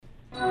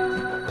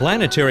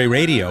Planetary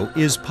Radio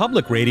is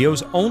public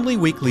radio's only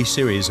weekly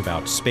series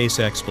about space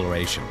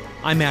exploration.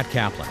 I'm Matt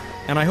Kaplan,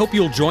 and I hope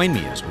you'll join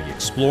me as we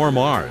explore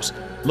Mars,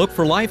 look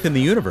for life in the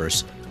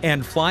universe,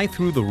 and fly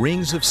through the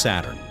rings of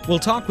Saturn. We'll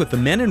talk with the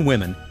men and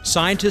women,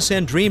 scientists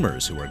and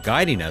dreamers who are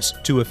guiding us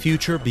to a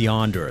future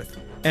beyond Earth.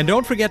 And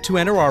don't forget to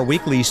enter our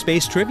weekly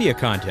space trivia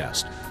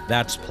contest.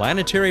 That's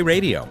Planetary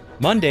Radio,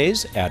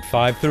 Mondays at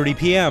 5:30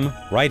 p.m.,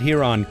 right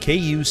here on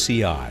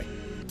KUCI.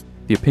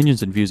 The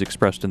opinions and views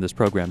expressed in this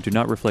program do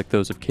not reflect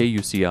those of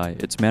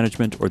KUCI, its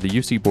management, or the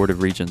UC Board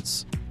of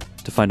Regents.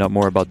 To find out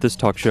more about this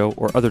talk show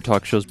or other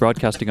talk shows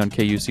broadcasting on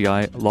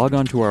KUCI, log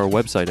on to our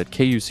website at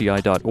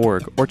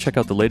kuci.org or check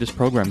out the latest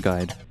program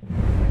guide.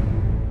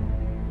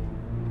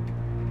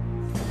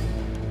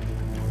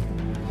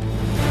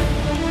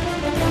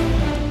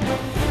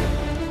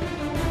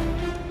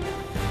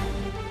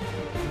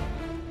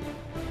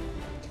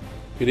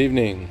 Good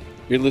evening.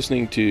 You're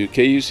listening to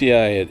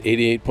KUCI at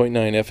 88.9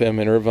 FM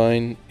in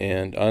Irvine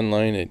and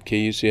online at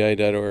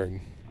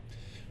kuci.org.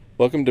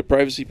 Welcome to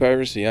Privacy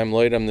Piracy. I'm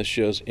Lloyd. I'm the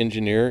show's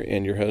engineer,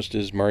 and your host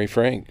is Mari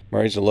Frank.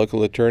 Mari's a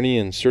local attorney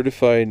and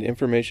certified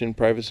information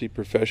privacy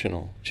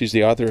professional. She's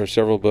the author of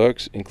several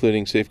books,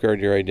 including Safeguard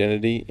Your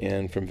Identity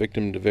and From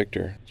Victim to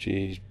Victor.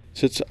 She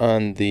sits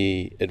on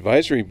the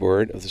advisory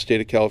board of the State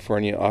of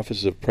California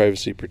Office of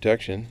Privacy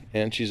Protection,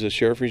 and she's a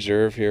sheriff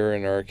reserve here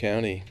in our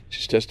county.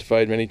 She's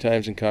testified many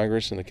times in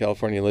Congress and the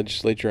California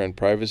legislature on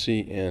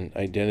privacy and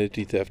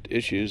identity theft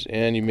issues,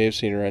 and you may have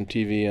seen her on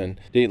TV on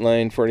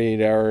Dateline,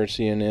 48 Hour,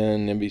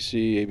 CNN,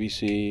 NBC,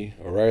 ABC,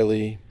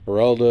 O'Reilly,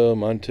 Geraldo,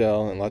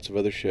 Montel, and lots of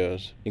other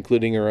shows,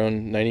 including her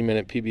own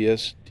 90-minute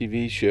PBS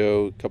TV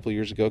show a couple of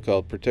years ago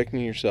called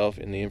Protecting Yourself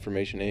in the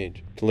Information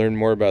Age. To learn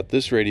more about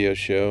this radio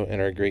show and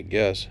our great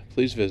guests,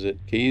 please visit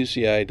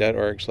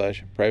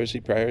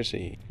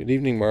kuci.org/privacy. Good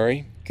evening,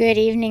 Mari. Good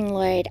evening,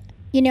 Lloyd.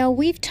 You know,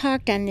 we've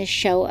talked on this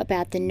show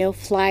about the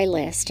no-fly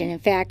list, and in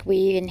fact, we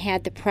even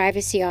had the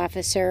privacy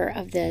officer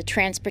of the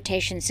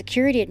Transportation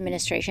Security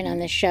Administration on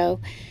this show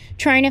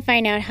trying to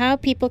find out how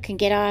people can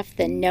get off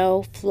the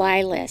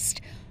no-fly list.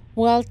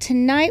 Well,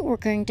 tonight we're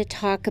going to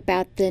talk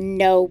about the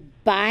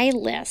no-buy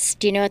list.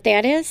 Do you know what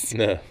that is?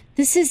 No.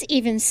 This is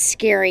even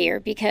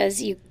scarier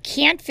because you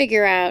can't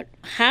figure out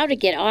how to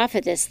get off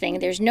of this thing.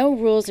 There's no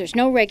rules, there's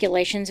no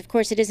regulations. Of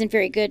course, it isn't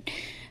very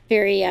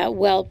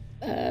well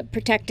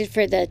protected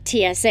for the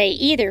TSA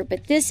either,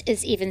 but this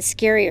is even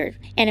scarier.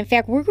 And in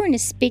fact, we're going to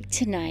speak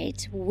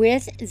tonight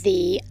with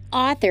the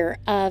author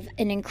of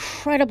an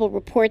incredible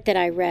report that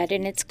I read,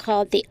 and it's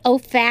called the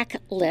OFAC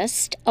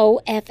list,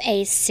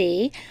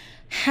 OFAC,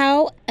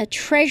 How a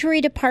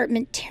Treasury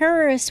Department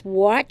Terrorist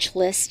Watch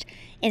List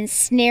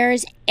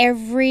Ensnares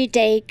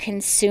Everyday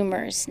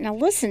Consumers. Now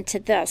listen to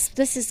this.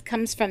 This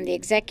comes from the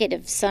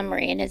executive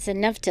summary, and it's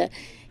enough to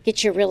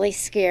get you really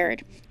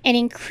scared. An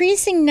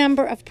increasing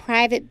number of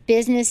private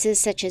businesses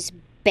such as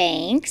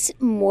banks,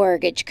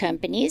 mortgage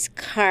companies,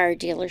 car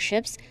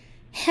dealerships,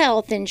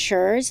 health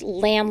insurers,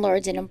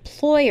 landlords, and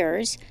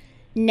employers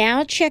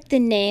now check the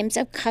names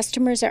of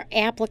customers or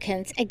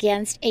applicants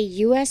against a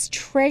U.S.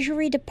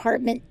 Treasury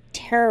Department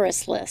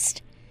terrorist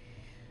list.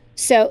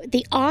 So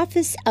the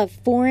Office of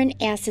Foreign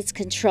Assets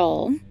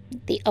Control,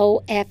 the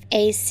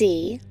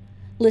OFAC,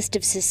 list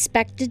of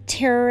suspected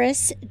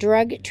terrorists,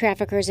 drug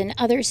traffickers, and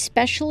other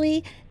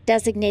specially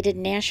designated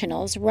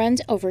nationals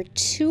runs over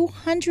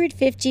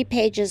 250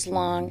 pages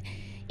long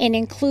and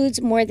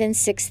includes more than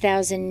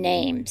 6,000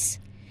 names.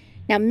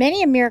 Now,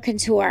 many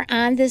Americans who are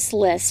on this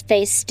list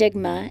face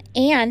stigma,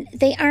 and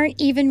they aren't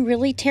even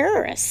really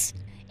terrorists.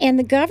 And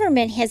the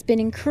government has been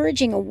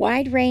encouraging a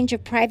wide range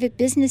of private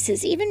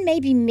businesses, even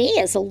maybe me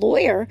as a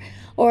lawyer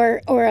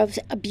or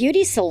a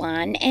beauty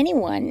salon,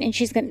 anyone, and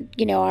she's going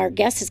to, our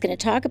guest is going to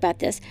talk about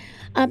this,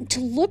 to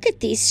look at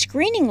these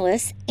screening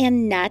lists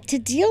and not to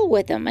deal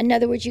with them. In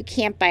other words, you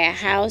can't buy a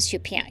house, you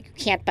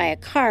can't buy a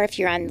car if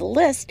you're on the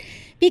list,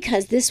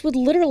 because this would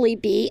literally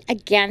be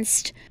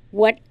against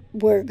what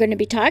we're going to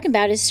be talking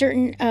about is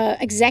certain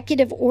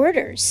executive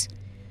orders.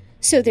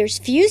 So there's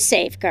few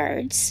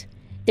safeguards.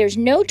 There's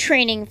no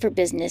training for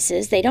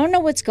businesses. They don't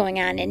know what's going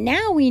on. And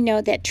now we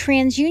know that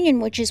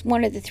TransUnion, which is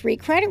one of the 3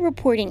 credit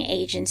reporting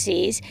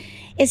agencies,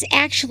 is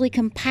actually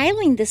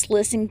compiling this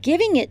list and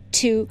giving it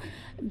to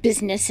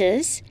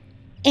businesses.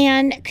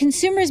 And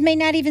consumers may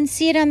not even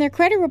see it on their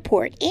credit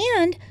report.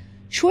 And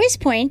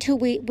ChoicePoint, who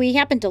we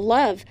happen to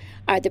love,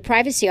 the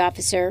privacy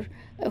officer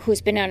who's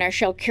been on our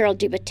show, Carol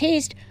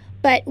DuBaptiste,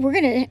 but we're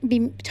going to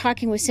be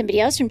talking with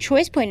somebody else from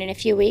ChoicePoint in a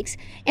few weeks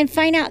and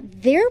find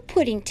out they're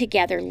putting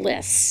together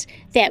lists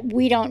that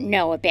we don't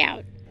know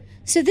about.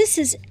 So this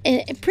is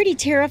pretty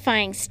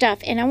terrifying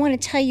stuff, and I want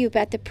to tell you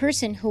about the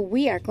person who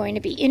we are going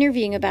to be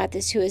interviewing about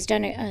this, who has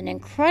done an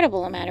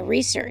incredible amount of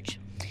research,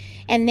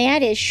 and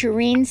that is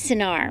Shireen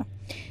Sinar.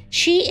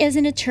 She is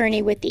an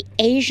attorney with the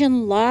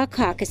Asian Law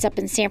Caucus up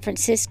in San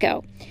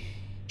Francisco.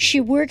 She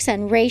works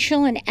on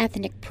racial and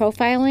ethnic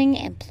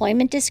profiling,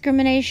 employment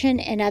discrimination,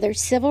 and other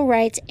civil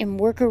rights and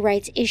worker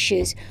rights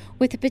issues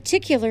with a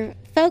particular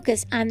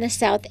focus on the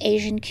South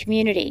Asian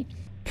community.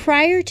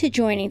 Prior to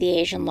joining the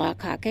Asian Law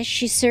Caucus,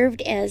 she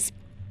served as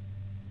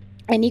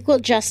an Equal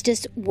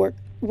Justice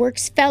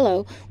Works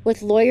Fellow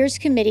with Lawyers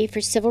Committee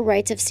for Civil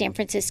Rights of San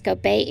Francisco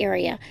Bay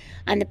Area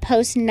on the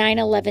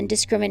post-9/11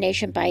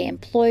 discrimination by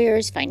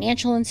employers,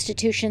 financial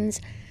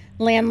institutions,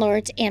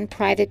 landlords, and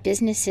private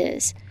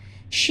businesses.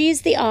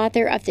 She's the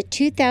author of the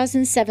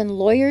 2007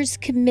 Lawyers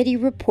Committee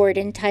report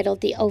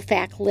entitled The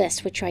OFAC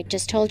List, which I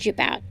just told you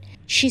about.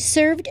 She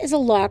served as a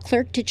law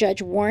clerk to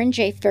Judge Warren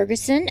J.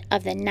 Ferguson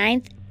of the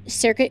 9th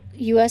Circuit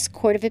U.S.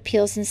 Court of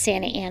Appeals in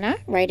Santa Ana,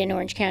 right in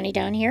Orange County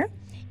down here.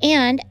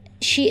 And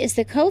she is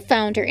the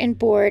co-founder and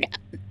board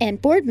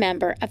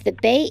member of the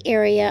Bay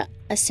Area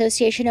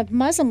Association of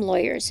Muslim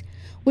Lawyers,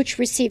 which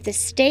received the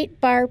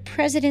State Bar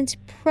President's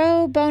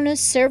Pro Bono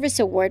Service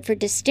Award for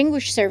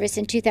Distinguished Service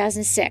in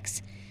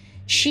 2006.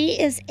 She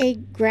is a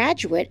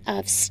graduate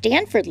of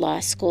Stanford Law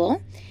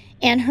School,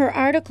 and her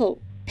article,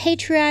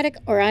 Patriotic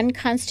or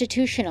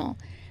Unconstitutional: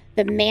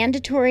 The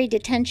Mandatory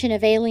Detention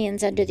of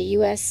Aliens Under the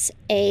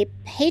USA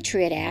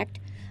Patriot Act,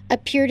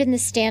 appeared in the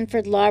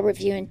Stanford Law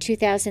Review in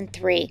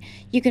 2003.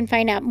 You can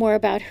find out more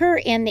about her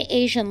and the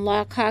Asian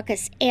Law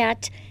Caucus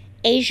at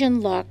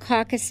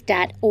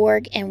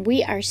asianlawcaucus.org, and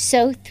we are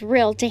so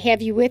thrilled to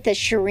have you with us,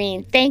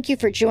 Shireen. Thank you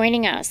for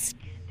joining us.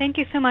 Thank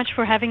you so much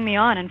for having me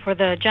on and for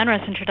the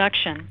generous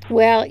introduction.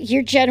 Well,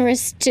 you're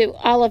generous to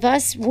all of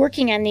us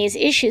working on these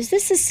issues.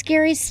 This is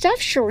scary stuff,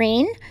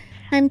 Shireen.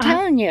 I'm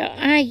telling you.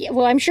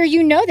 I'm sure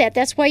you know that.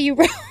 That's why you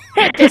wrote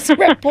this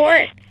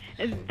report.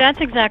 That's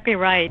exactly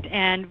right.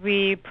 And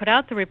we put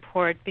out the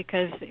report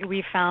because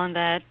we found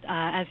that,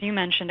 as you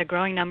mentioned, a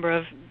growing number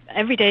of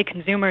everyday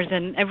consumers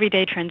and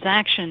everyday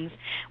transactions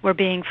were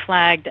being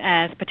flagged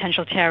as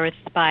potential terrorists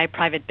by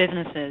private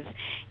businesses.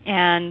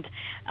 And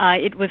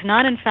it was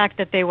not, in fact,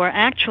 that they were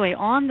actually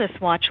on this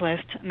watch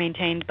list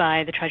maintained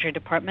by the Treasury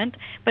Department,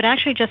 but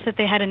actually just that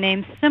they had a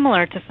name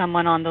similar to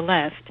someone on the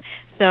list.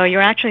 So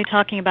you're actually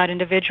talking about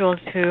individuals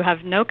who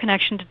have no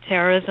connection to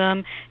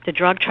terrorism, to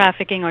drug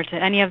trafficking, or to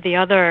any of the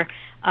other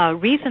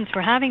reasons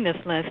for having this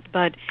list,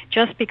 but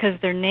just because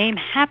their name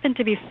happened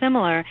to be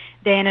similar,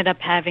 they ended up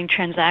having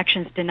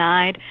transactions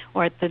denied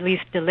or at the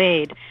least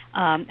delayed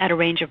at a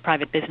range of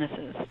private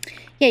businesses.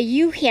 Yeah,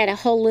 you had a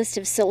whole list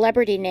of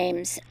celebrity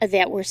names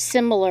that were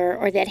similar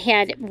or that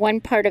had one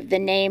part of the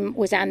name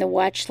was on the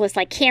watch list,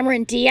 like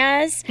Cameron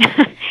Diaz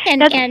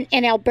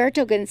and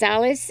Alberto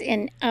Gonzalez.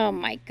 And oh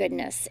my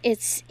goodness,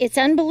 it's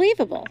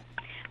unbelievable.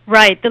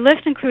 Right. The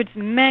list includes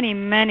many,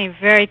 many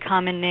very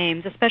common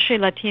names, especially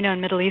Latino and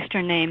Middle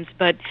Eastern names,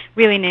 but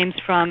really names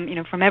from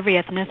every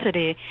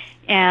ethnicity.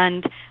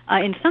 And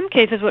in some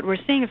cases, what we're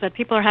seeing is that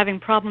people are having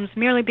problems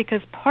merely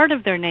because part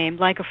of their name,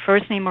 like a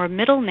first name or a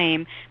middle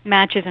name,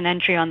 matches an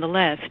entry on the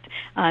list.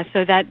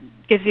 So that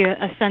gives you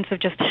a sense of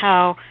just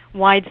how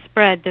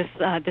widespread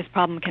this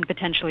problem can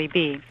potentially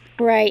be.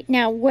 Right.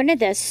 Now,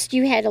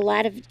 you had a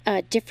lot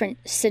of different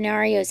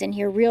scenarios in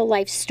here,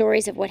 real-life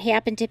stories of what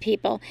happened to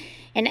people.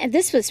 And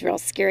this was real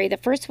scary. The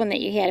first one that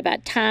you had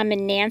about Tom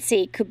and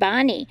Nancy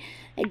Kubani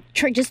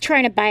just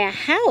trying to buy a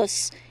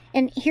house.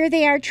 And here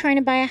they are trying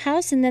to buy a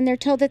house, and then they're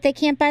told that they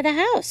can't buy the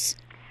house.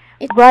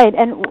 Right,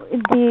 and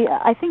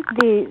I think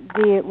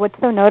what's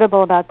so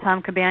notable about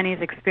Tom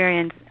Kabani's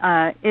experience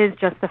is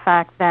just the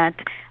fact that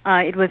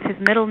it was his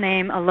middle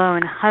name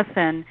alone,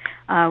 Hassan,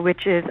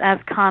 which is as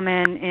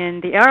common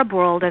in the Arab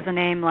world as a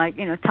name like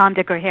Tom,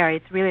 Dick, or Harry.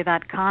 It's really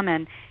that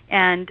common.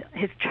 And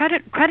his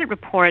credit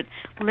report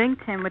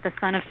linked him with the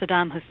son of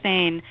Saddam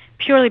Hussein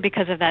purely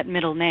because of that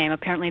middle name.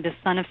 Apparently, the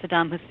son of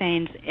Saddam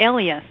Hussein's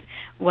alias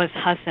was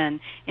Hassan,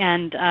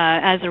 and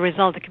as a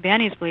result, the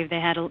Kabanis believe they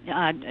had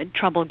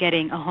trouble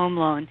getting a home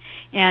loan.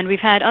 And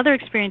we've had other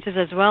experiences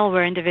as well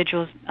where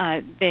individuals,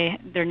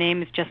 their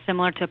name is just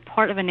similar to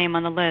part of a name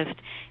on the list,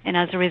 and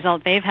as a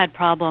result, they've had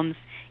problems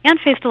and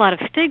faced a lot of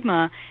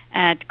stigma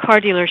at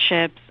car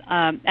dealerships,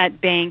 at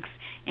banks,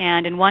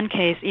 and in one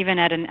case, even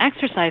at an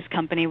exercise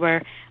company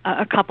where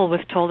a couple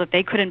was told that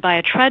they couldn't buy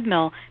a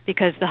treadmill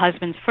because the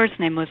husband's first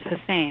name was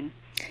Hussein.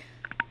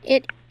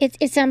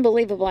 It's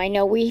unbelievable. I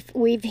know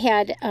we've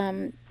had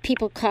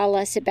people call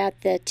us about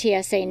the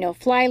TSA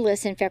no-fly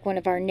list. In fact, one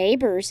of our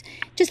neighbors,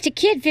 just a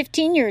kid,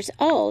 15 years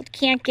old,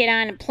 can't get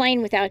on a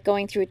plane without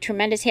going through a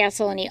tremendous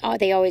hassle, and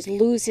they always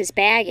lose his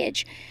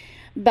baggage.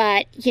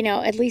 But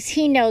at least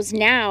he knows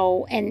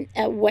now and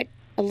a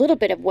little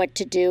bit of what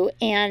to do,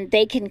 and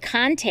they can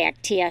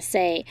contact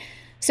TSA.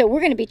 So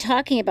we're going to be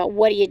talking about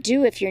what do you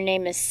do if your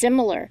name is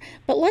similar.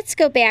 But let's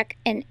go back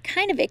and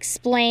kind of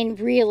explain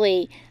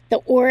really the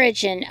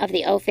origin of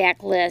the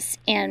OFAC list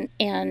and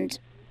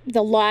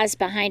the laws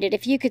behind it.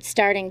 If you could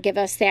start and give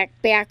us that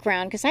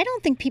background, because I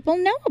don't think people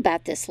know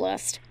about this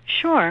list.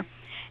 Sure.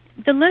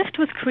 The list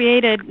was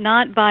created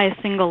not by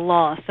a single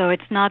law, so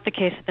it's not the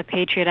case that the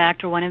Patriot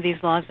Act or one of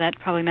these laws that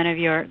probably many of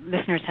your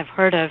listeners have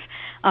heard of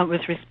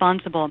was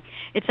responsible.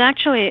 It's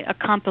actually a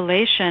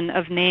compilation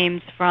of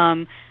names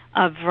from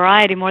a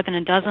variety, more than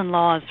a dozen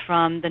laws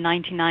from the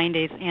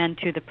 1990s and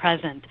to the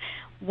present.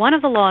 One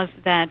of the laws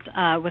that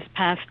was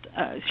passed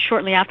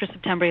shortly after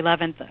September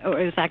 11th, or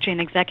it was actually an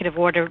executive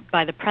order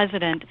by the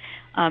president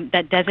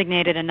that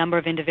designated a number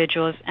of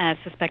individuals as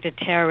suspected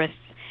terrorists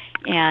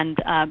and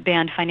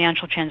banned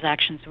financial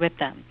transactions with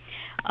them.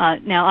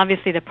 Now,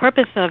 obviously, the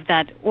purpose of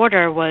that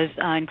order was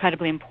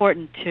incredibly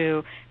important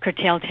to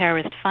curtail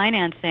terrorist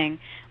financing,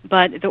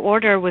 but the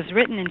order was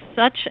written in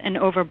such an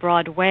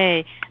overbroad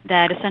way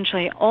that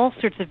essentially all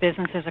sorts of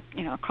businesses,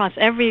 across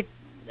every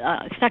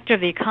sector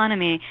of the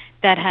economy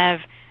that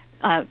have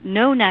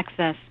no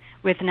nexus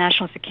with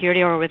national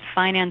security or with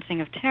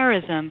financing of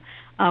terrorism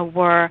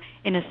were,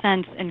 in a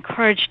sense,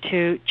 encouraged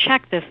to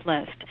check this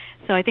list.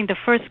 So I think the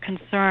first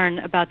concern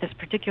about this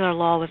particular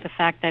law was the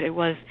fact that it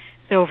was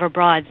so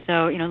overbroad.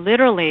 So,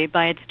 literally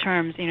by its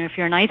terms, if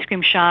you're an ice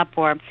cream shop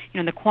or,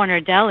 the corner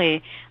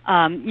deli,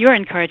 you're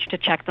encouraged to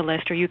check the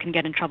list or you can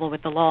get in trouble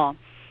with the law.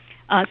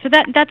 So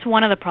that's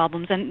one of the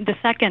problems. And the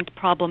second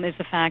problem is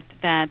the fact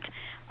that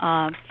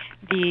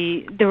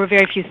there were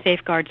very few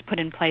safeguards put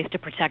in place to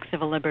protect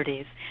civil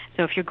liberties.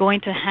 So if you're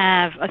going to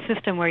have a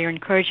system where you're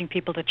encouraging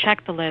people to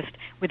check the list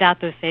without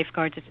those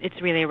safeguards,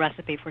 it's really a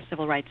recipe for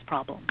civil rights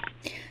problems.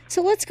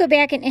 So let's go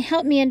back and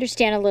help me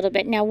understand a little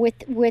bit. Now,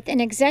 with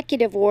an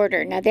executive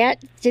order,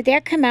 did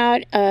that come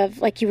out of,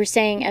 like you were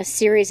saying, a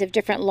series of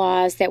different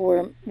laws that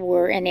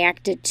were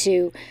enacted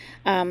to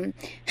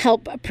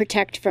help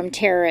protect from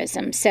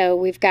terrorism? So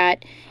we've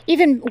got,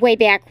 even way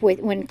back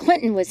when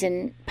Clinton was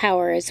in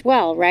power as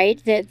well,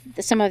 right?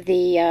 Some of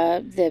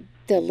the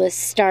list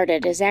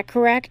started. Is that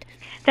correct?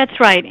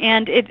 That's right,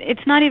 and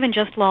it's not even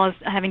just laws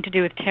having to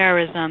do with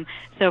terrorism.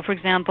 So, for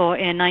example,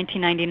 in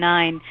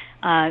 1999,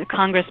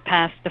 Congress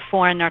passed the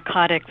Foreign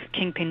Narcotics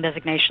Kingpin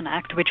Designation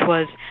Act, which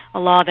was a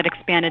law that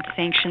expanded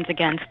sanctions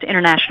against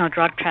international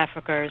drug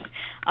traffickers.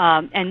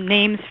 And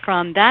names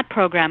from that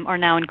program are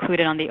now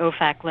included on the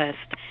OFAC list.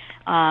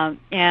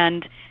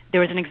 And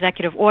there was an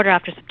executive order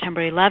after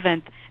September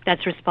 11th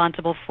that's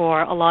responsible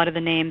for a lot of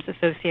the names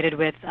associated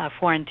with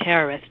foreign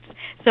terrorists.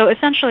 So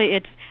essentially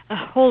it's a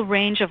whole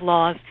range of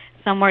laws.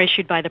 Some were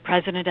issued by the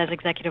president as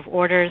executive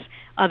orders,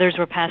 others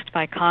were passed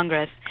by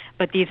Congress,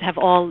 but these have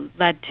all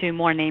led to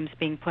more names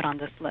being put on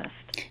this list.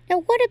 Now,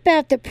 what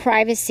about the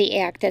Privacy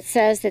Act that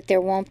says that there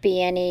won't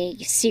be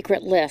any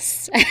secret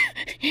lists,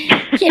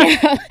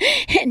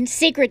 and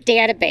secret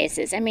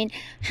databases? I mean,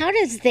 how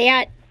does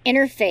that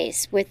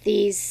interface with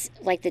these,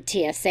 like the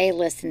TSA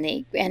list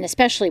and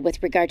especially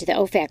with regard to the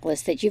OFAC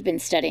list that you've been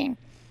studying?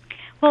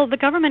 Well, the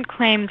government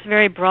claims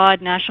very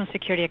broad national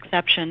security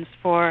exceptions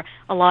for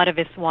a lot of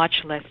its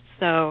watch lists.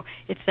 So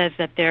it says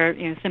that they're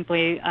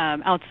simply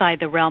outside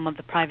the realm of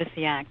the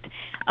Privacy Act.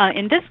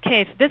 In this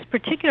case, this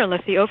particular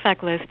list, the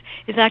OFAC list,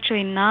 is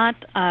actually not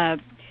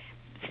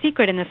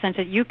secret in the sense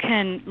that you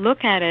can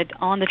look at it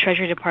on the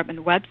Treasury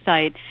Department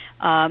website.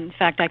 In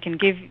fact, I can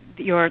give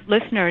your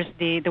listeners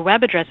the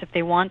web address if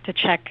they want to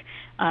check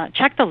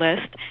the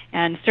list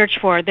and search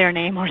for their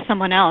name or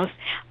someone else.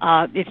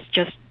 It's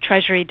just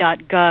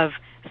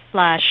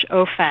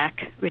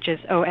treasury.gov/OFAC, which is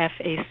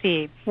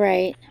OFAC.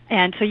 Right.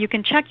 And so you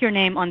can check your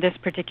name on this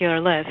particular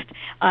list.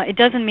 It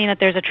doesn't mean that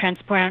there's a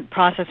transparent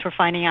process for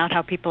finding out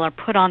how people are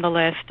put on the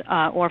list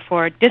or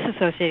for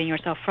disassociating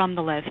yourself from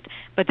the list,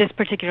 but this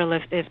particular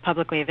list is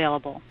publicly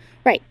available.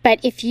 Right, but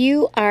if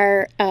you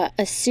are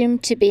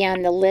assumed to be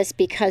on the list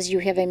because you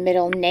have a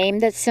middle name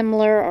that's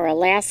similar or a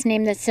last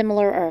name that's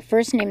similar or a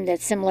first name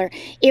that's similar,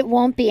 it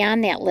won't be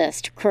on that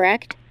list,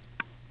 correct?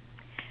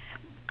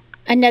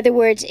 In other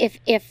words,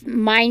 if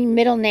my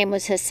middle name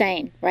was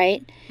Hussein,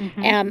 right,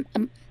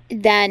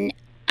 then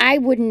I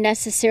wouldn't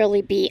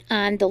necessarily be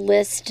on the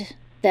list,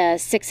 the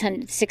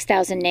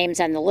 6,000 names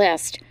on the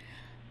list,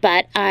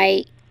 but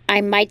I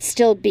might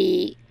still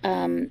be,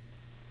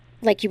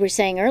 like you were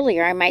saying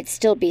earlier, I might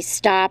still be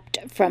stopped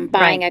from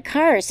buying a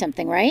car or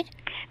something, right?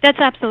 That's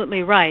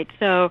absolutely right.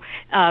 So,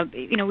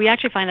 we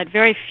actually find that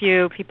very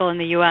few people in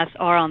the U.S.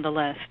 are on the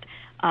list.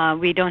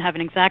 We don't have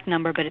an exact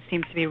number, but it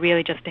seems to be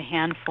really just a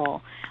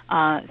handful.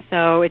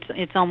 So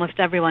it's almost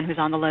everyone who's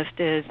on the list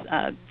is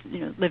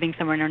living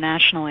somewhere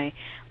internationally.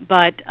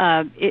 But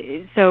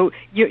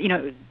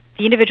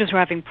the individuals who are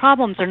having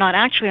problems are not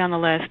actually on the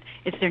list.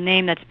 It's their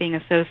name that's being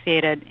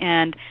associated.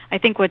 And I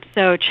think what's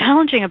so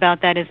challenging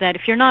about that is that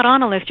if you're not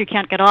on a list, you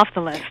can't get off the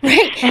list.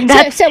 Right. And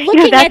that's, so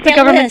looking that's at the that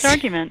government's list,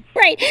 argument.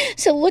 Right.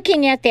 So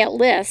looking at that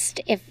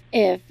list, if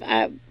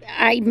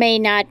I may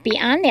not be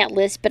on that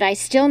list, but I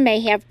still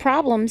may have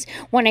problems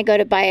when I go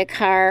to buy a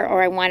car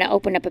or I want to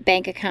open up a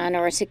bank account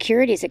or a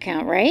securities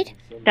account, right?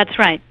 That's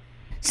right.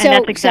 So, and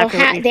that's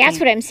exactly that's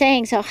what I'm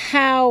saying. So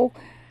how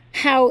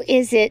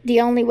is it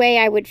the only way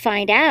I would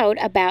find out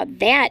about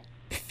that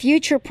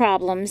future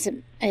problems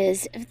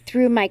is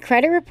through my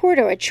credit report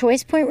or a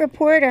choice point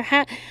report, or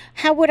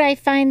how would I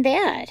find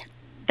that?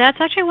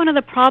 That's actually one of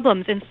the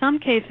problems. In some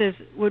cases,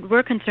 what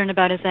we're concerned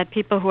about is that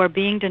people who are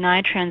being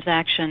denied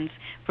transactions,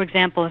 for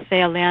example,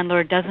 say a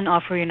landlord doesn't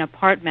offer you an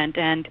apartment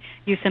and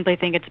you simply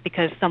think it's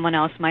because someone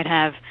else might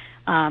have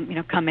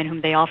come in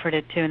whom they offered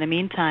it to in the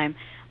meantime,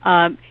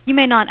 you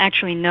may not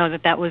actually know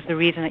that was the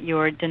reason that you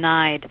were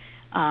denied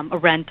a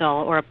rental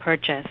or a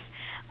purchase.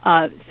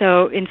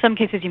 So in some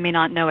cases, you may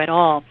not know at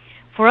all.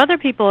 For other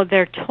people,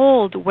 they're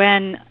told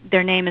when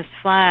their name is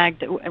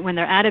flagged, when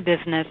they're at a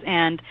business,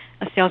 and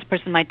a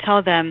salesperson might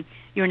tell them,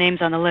 your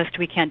name's on the list,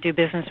 we can't do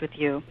business with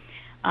you.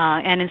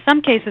 And in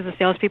some cases, the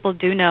salespeople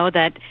do know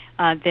that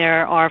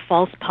there are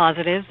false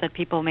positives, that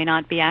people may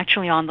not be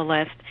actually on the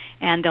list,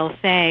 and they'll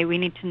say, we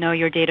need to know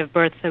your date of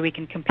birth so we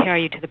can compare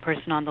you to the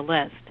person on the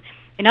list.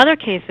 In other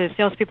cases,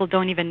 salespeople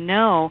don't even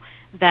know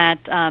that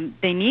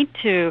they need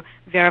to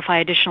verify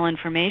additional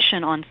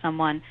information on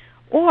someone,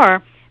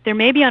 or there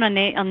may be a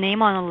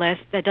name on a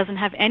list that doesn't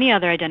have any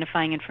other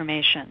identifying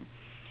information.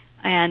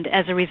 And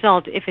as a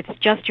result, if it's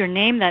just your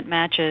name that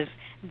matches,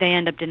 they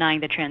end up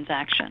denying the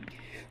transaction.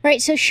 Right.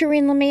 So,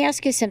 Shireen, let me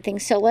ask you something.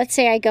 So let's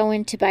say I go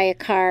in to buy a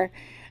car.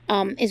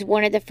 Is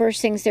one of the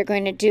first things they're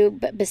going to do,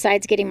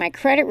 besides getting my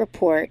credit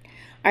report,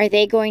 are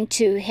they going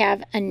to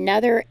have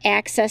another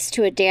access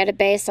to a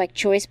database like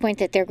ChoicePoint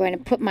that they're going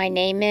to put my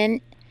name in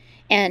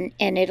and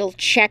it'll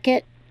check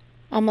it,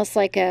 almost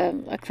like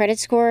a credit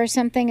score or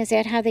something? Is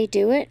that how they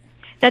do it?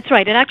 That's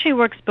right. It actually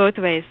works both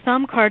ways.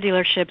 Some car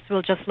dealerships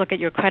will just look at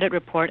your credit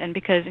report, and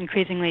because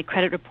increasingly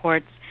credit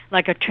reports,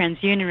 like a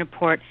TransUnion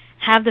report,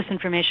 have this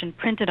information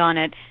printed on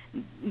it,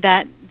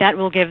 that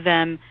will give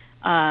them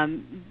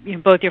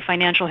both your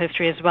financial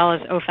history as well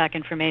as OFAC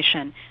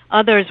information.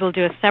 Others will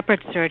do a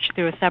separate search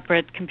through a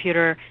separate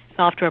computer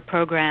software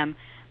program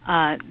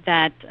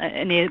that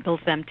enables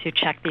them to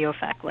check the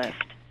OFAC list.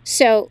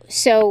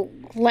 So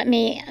let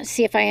me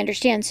see if I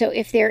understand. So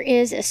if there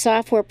is a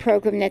software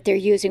program that they're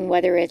using,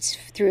 whether it's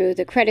through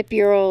the credit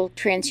bureau,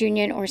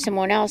 TransUnion, or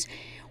someone else,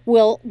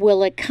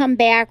 will it come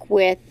back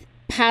with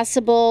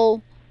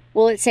possible?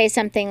 Will it say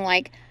something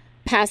like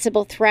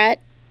possible threat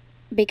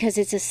because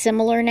it's a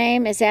similar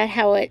name? Is that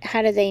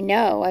how do they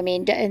know? I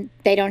mean,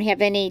 they don't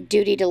have any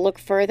duty to look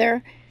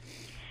further?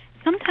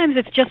 Sometimes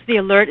it's just the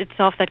alert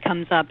itself that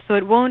comes up, so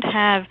it won't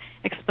have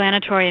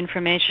explanatory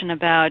information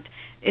about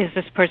is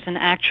this person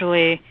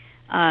actually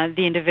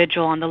the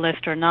individual on the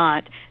list or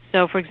not.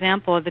 So, for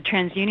example, the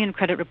TransUnion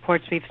credit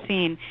reports we've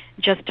seen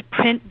just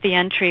print the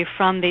entry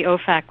from the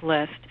OFAC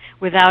list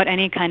without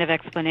any kind of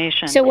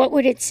explanation. So what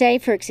would it say,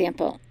 for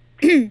example?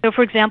 So,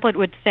 for example, it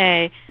would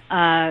say,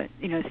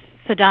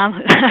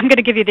 Saddam. I'm going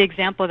to give you the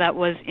example that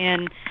was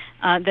in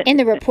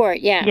the report.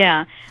 Yeah.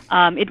 Yeah.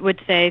 It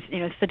would say,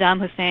 Saddam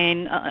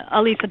Hussein,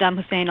 Ali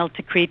Saddam Hussein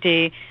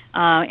al-Tikriti,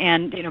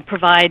 and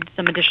provide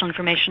some additional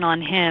information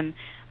on him.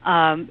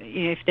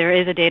 If there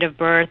is a date of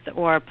birth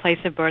or a place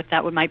of birth,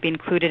 that might be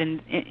included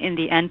in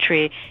the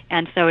entry,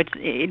 and so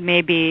it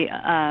may be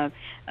a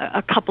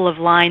couple of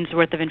lines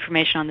worth of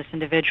information on this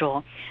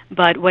individual.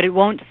 But what it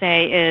won't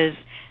say is,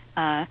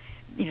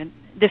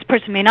 this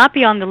person may not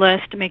be on the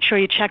list. Make sure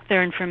you check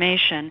their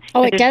information.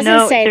 Oh, it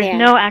doesn't say that. There's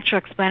no actual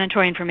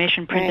explanatory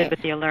information printed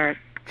with the alert.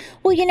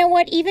 Well, you know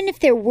what? Even if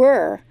there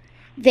were,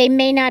 they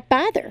may not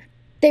bother.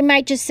 They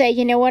might just say,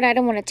 you know what, I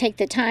don't want to take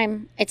the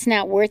time. It's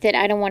not worth it.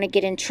 I don't want to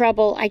get in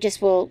trouble. I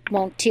just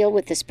won't deal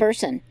with this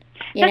person.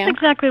 That's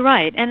exactly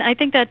right. And I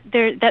think that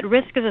that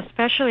risk is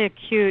especially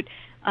acute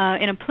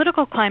in a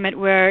political climate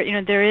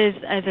where, there is,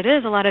 as it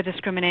is, a lot of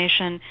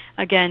discrimination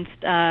against,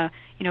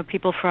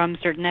 people from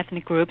certain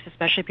ethnic groups,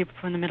 especially people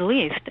from the Middle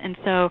East. And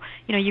so,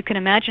 you can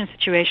imagine a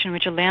situation in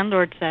which a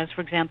landlord says,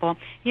 for example,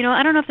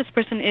 I don't know if this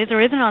person is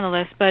or isn't on the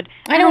list, but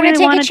I don't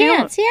really want to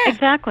chance. Yeah.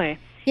 Exactly.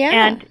 Yeah.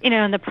 And,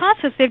 in the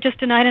process, they've just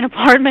denied an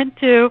apartment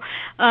to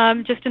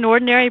just an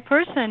ordinary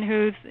person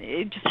who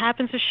just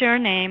happens to share a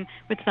name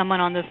with someone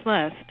on this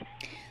list.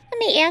 Let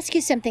me ask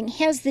you something.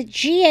 Has the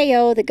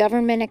GAO, the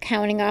Government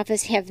Accounting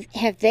Office,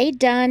 have they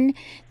done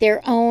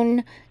their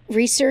own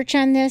research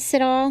on this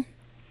at all?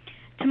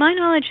 To my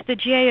knowledge, the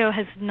GAO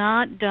has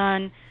not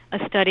done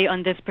a study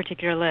on this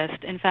particular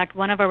list. In fact,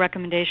 one of our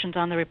recommendations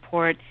on the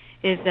report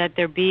is that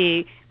there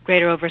be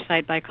greater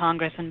oversight by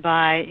Congress and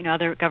by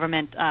other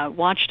government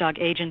watchdog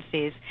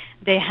agencies.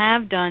 They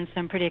have done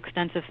some pretty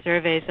extensive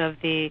surveys of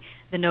the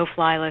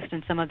no-fly list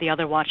and some of the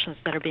other watch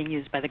lists that are being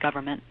used by the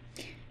government.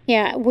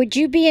 Yeah. Would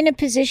you be in a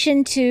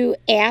position to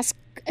ask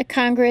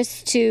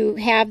Congress to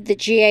have the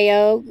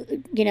GAO,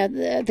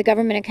 the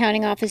Government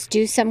Accounting Office,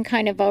 do some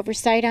kind of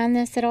oversight on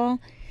this at all?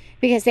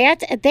 Because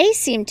they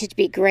seem to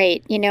be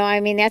great.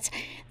 That's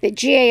the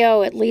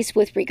GAO, at least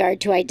with regard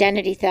to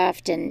identity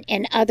theft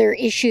and other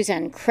issues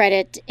on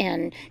credit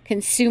and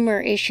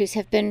consumer issues,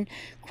 have been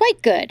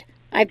quite good.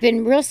 I've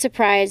been real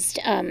surprised,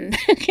 and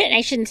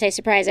I shouldn't say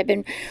surprised, I've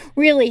been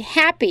really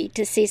happy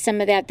to see some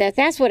of that.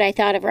 That's what I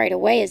thought of right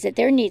away, is that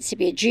there needs to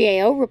be a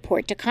GAO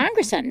report to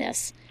Congress on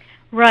this.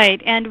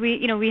 Right, and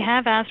we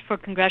have asked for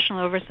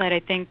congressional oversight. I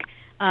think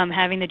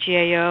having the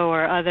GAO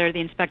or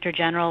the Inspector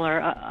General or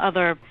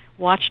other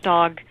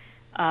watchdog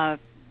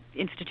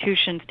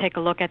institutions take a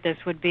look at this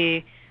would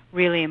be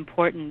really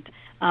important.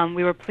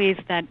 We were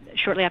pleased that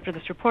shortly after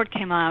this report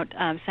came out,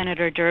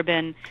 Senator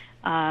Durbin,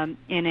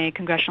 in a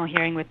congressional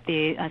hearing with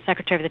the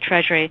Secretary of the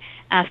Treasury,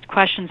 asked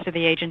questions to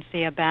the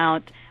agency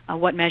about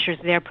what measures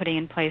they're putting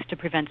in place to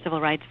prevent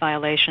civil rights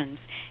violations.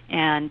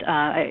 And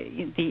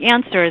the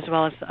answer, as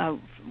well as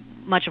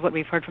much of what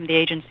we've heard from the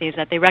agency is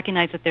that they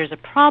recognize that there's a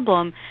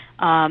problem.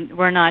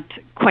 We're not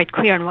quite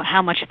clear on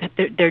how much that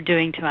they're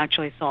doing to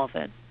actually solve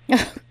it.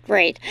 Oh,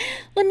 great.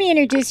 Let me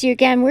introduce you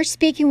again. We're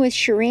speaking with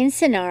Shireen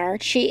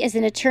Sinar. She is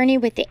an attorney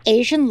with the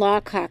Asian Law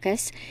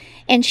Caucus,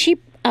 and she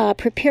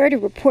prepared a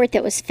report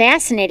that was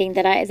fascinating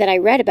that I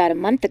read about a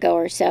month ago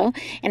or so,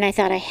 and I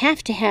thought I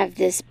have to have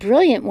this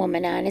brilliant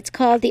woman on. It's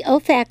called the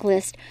OFAC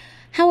List,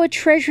 How a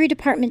Treasury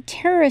Department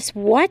Terrorist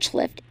Watch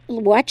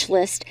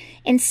List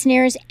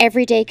Ensnares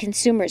Everyday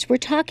Consumers. We're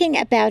talking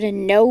about a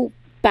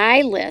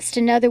no-buy list.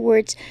 In other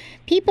words,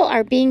 people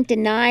are being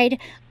denied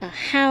a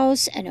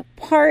house, an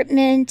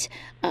apartment,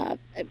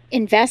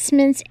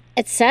 investments,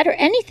 etc.,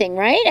 anything,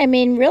 right? I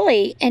mean,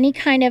 really, any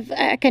kind of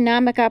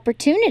economic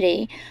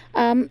opportunity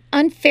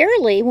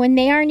unfairly when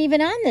they aren't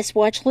even on this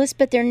watch list,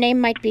 but their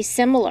name might be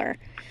similar.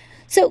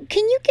 So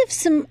can you give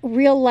some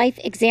real-life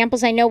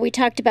examples? I know we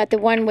talked about the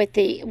one with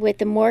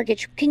the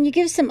mortgage. Can you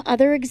give some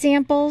other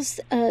examples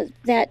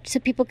that so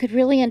people could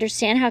really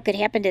understand how it could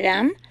happen to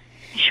them?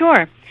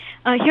 Sure.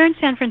 Here in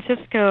San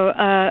Francisco,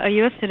 a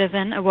U.S.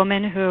 citizen, a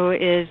woman who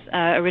is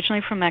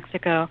originally from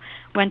Mexico,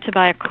 went to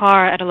buy a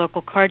car at a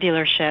local car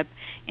dealership,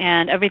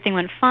 and everything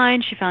went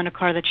fine. She found a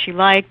car that she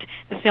liked.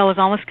 The sale was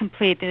almost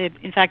complete. They,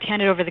 in fact,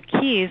 handed over the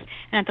keys,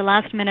 and at the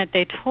last minute,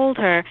 they told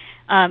her,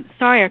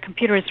 "Sorry, our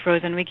computer is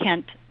frozen. We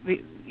can't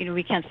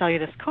sell you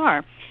this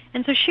car."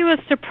 And so she was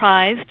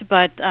surprised,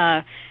 but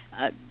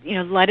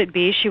let it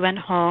be. She went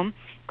home,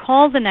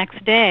 called the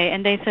next day,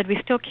 and they said, "We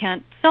still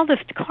can't sell this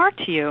car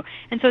to you."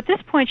 And so at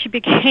this point, she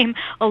became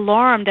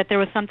alarmed that there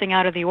was something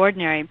out of the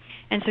ordinary.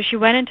 And so she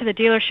went into the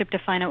dealership to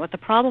find out what the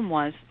problem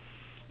was.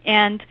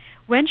 And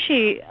when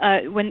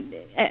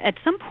at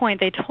some point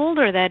they told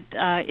her that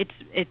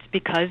it's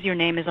because your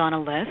name is on a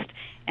list,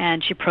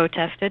 and she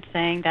protested,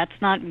 saying, "That's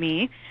not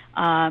me.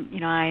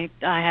 I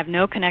have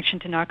no connection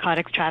to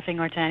narcotics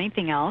trafficking or to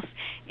anything else."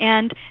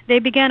 And they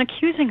began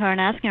accusing her and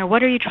asking her,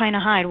 "What are you trying to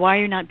hide? Why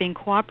are you not being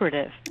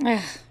cooperative?"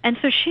 And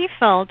so she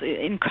felt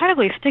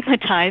incredibly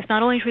stigmatized.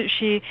 Not only was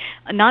she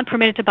not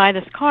permitted to buy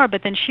this car,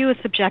 but then she was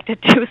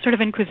subjected to sort of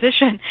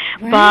inquisition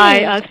by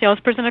a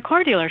salesperson at a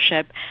car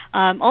dealership.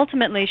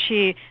 Ultimately,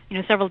 she,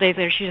 several days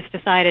later, she just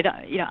decided,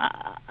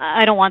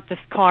 I don't want this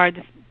car.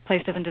 This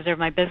place doesn't deserve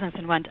my business,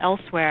 and went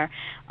elsewhere.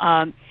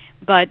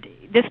 But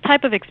this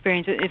type of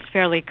experience is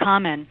fairly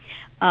common.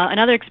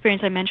 Another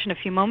experience I mentioned a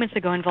few moments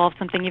ago involved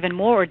something even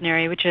more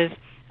ordinary, which is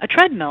a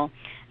treadmill.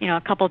 A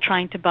couple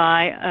trying to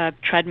buy a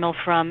treadmill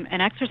from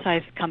an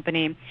exercise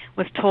company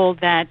was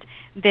told that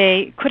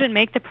they couldn't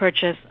make the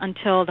purchase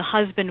until the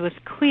husband was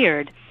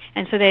cleared.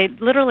 And so they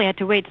literally had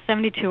to wait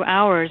 72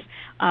 hours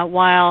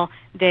while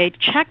they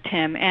checked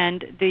him.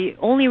 And the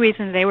only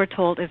reason they were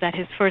told is that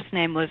his first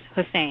name was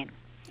Hussein.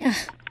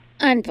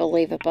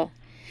 Unbelievable.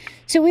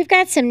 So we've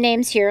got some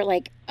names here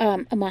like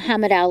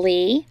Muhammad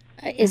Ali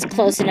is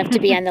close enough to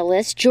be on the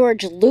list,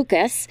 George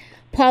Lucas,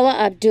 Paula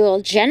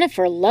Abdul,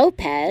 Jennifer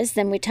Lopez.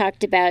 Then we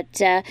talked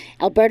about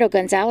Alberto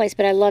Gonzalez,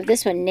 but I love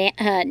this one,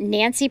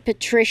 Nancy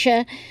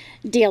Patricia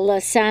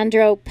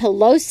D'Alessandro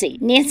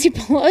Pelosi. Nancy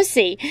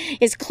Pelosi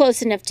is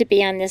close enough to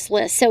be on this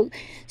list. So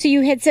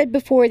you had said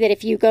before that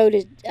if you go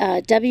to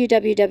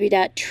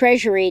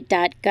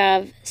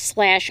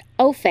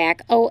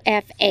www.treasury.gov/OFAC,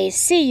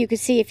 OFAC, you can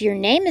see if your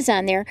name is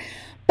on there.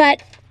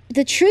 But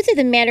the truth of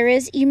the matter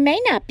is you may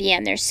not be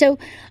on there. So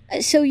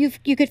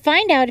you could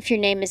find out if your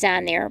name is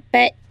on there.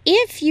 But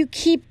if you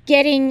keep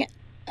getting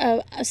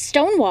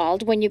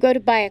stonewalled when you go to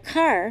buy a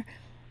car,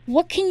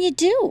 what can you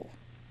do?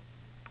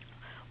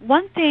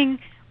 One thing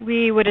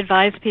we would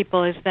advise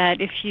people is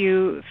that if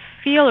you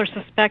feel or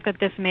suspect that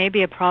this may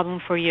be a problem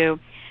for you,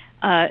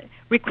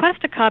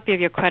 request a copy of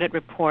your credit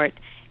report.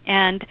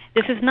 And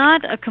this is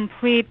not a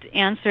complete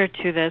answer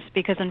to this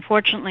because,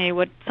 unfortunately,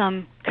 what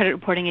some credit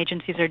reporting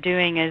agencies are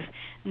doing is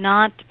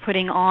not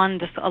putting on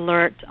this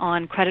alert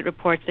on credit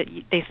reports that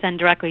they send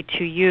directly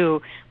to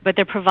you, but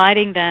they're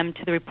providing them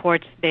to the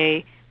reports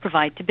they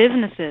provide to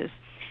businesses.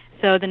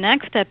 So the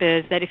next step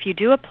is that if you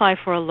do apply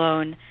for a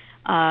loan,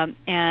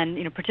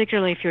 and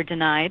particularly if you're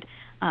denied,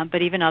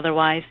 but even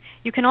otherwise,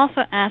 you can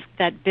also ask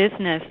that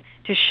business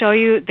to show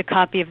you the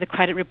copy of the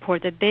credit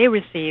report that they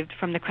received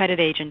from the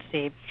credit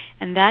agency.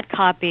 And that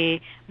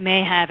copy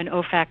may have an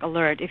OFAC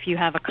alert if you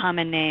have a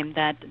common name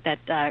that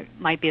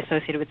might be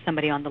associated with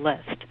somebody on the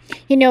list.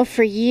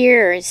 For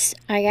years,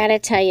 I got to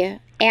tell you,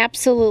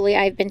 absolutely,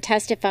 I've been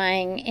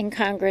testifying in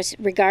Congress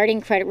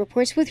regarding credit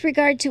reports with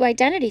regard to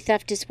identity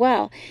theft as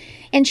well.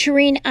 And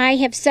Shireen, I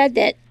have said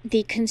that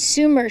the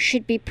consumer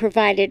should be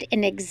provided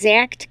an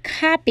exact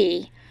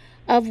copy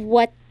of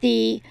what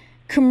the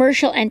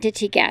commercial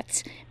entity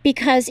gets,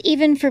 because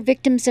even for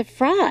victims of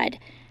fraud,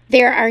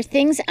 there are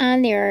things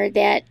on there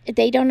that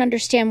they don't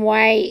understand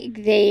why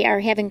they are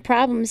having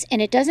problems,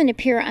 and it doesn't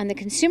appear on the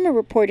consumer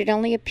report, it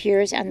only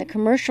appears on the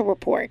commercial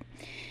report.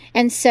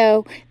 And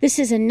so this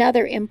is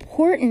another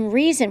important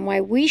reason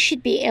why we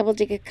should be able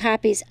to get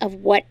copies of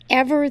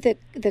whatever the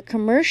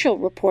commercial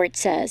report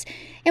says.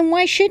 And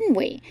why shouldn't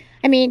we?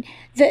 I mean,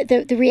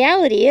 the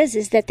reality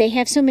is that they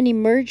have so many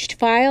merged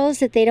files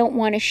that they don't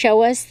want to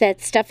show us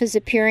that stuff is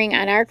appearing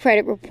on our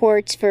credit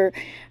reports for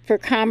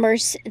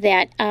commerce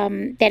that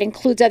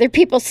includes other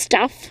people's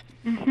stuff.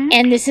 Mm-hmm.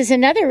 And this is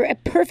a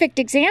perfect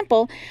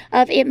example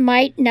of it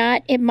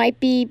might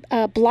be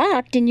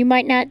blocked, and you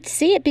might not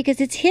see it because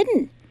it's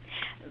hidden.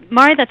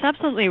 Mari, that's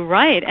absolutely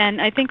right.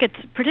 And I think it's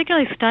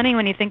particularly stunning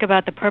when you think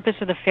about the purpose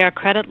of the Fair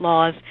Credit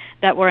laws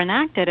that were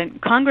enacted. And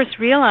Congress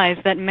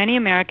realized that many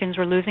Americans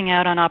were losing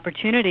out on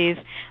opportunities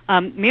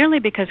merely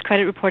because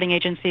credit reporting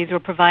agencies were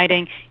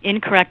providing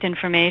incorrect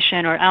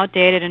information or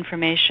outdated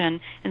information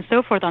and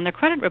so forth on their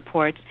credit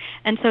reports.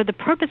 And so the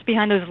purpose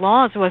behind those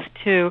laws was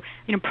to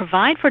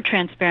provide for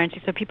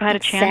transparency so people had a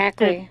chance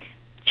to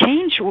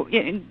change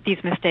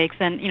these mistakes.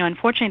 And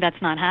unfortunately,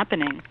 that's not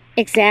happening.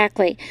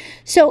 Exactly.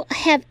 So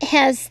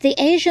has the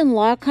Asian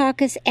Law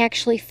Caucus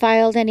actually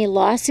filed any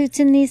lawsuits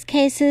in these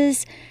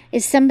cases?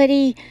 Is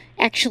somebody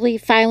actually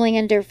filing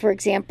under, for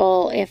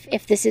example,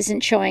 if this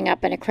isn't showing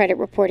up in a credit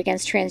report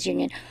against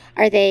TransUnion,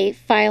 are they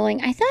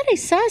filing? I thought I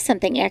saw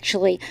something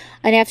actually,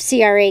 an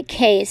FCRA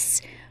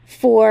case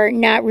for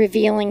not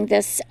revealing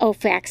this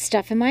OFAC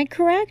stuff. Am I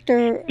correct?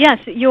 Or yes,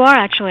 you are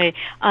actually.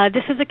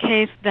 This is a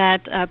case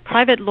that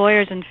private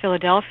lawyers in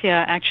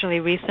Philadelphia actually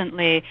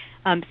recently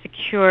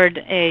secured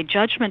a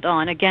judgment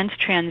on against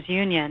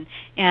TransUnion,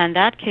 and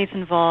that case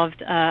involved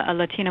a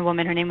Latina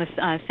woman. Her name was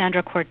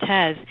Sandra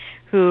Cortez,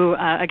 who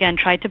again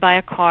tried to buy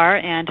a car,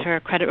 and her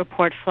credit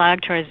report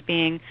flagged her as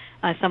being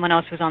someone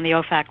else who was on the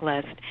OFAC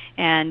list.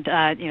 And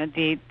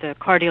the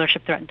car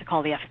dealership threatened to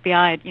call the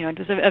FBI. It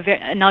was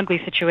an ugly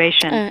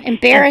situation.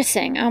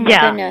 Embarrassing. Oh my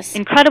goodness.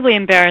 Incredibly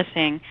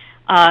embarrassing.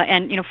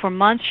 And for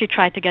months she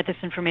tried to get this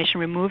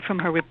information removed from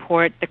her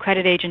report. The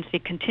credit agency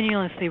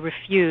continuously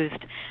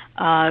refused,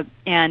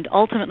 and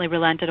ultimately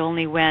relented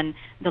only when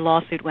the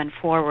lawsuit went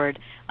forward.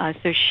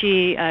 So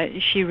she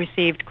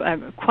received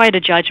quite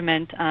a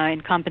judgment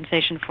in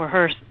compensation for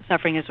her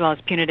suffering as well as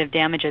punitive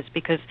damages,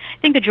 because I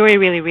think the jury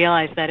really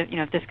realized that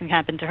if this can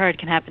happen to her, it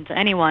can happen to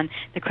anyone.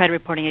 The credit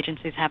reporting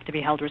agencies have to be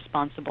held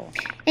responsible.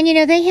 And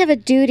they have a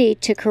duty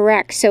to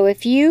correct. So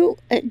if you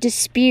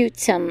dispute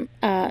some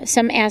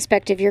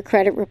aspect of your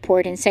credit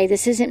report and say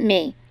this isn't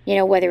me,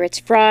 whether it's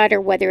fraud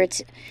or whether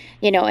it's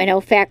an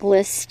OFAC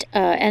list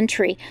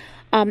entry,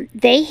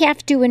 they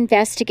have to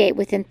investigate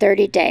within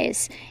 30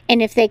 days. And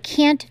if they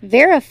can't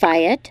verify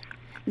it,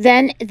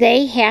 then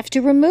they have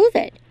to remove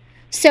it.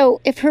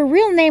 So if her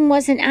real name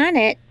wasn't on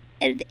it,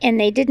 and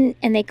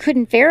they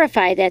couldn't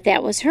verify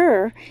that was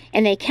her,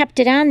 and they kept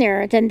it on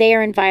there, then they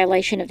are in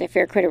violation of the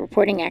Fair Credit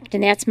Reporting Act,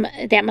 and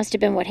that must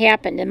have been what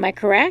happened. Am I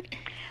correct?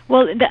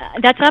 Well,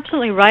 that's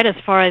absolutely right as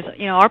far as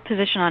our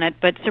position on it.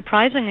 But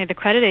surprisingly, the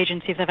credit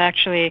agencies have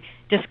actually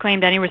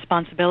disclaimed any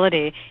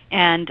responsibility,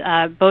 and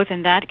both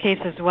in that case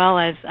as well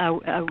as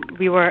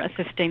we were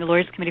assisting, the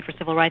Lawyers Committee for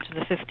Civil Rights was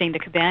assisting the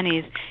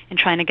Cabanis in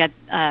trying to get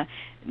that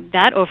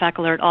OFAC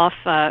alert off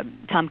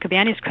Tom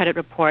Cabani's credit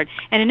report.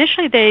 And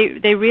initially,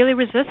 they really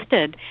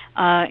resisted,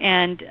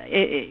 and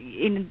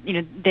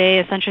they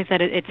essentially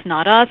said it's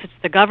not us, it's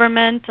the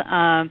government,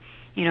 and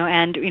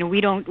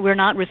we're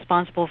not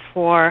responsible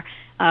for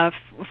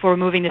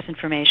removing this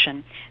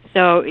information.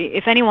 So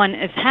if anyone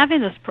is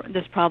having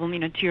this problem,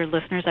 to your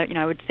listeners,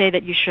 I would say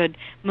that you should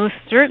most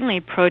certainly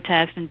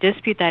protest and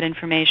dispute that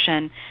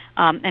information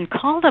and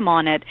call them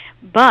on it.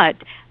 But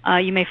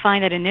you may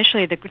find that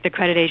initially the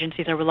credit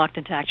agencies are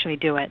reluctant to actually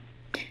do it.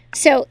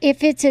 So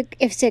if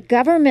it's a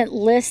government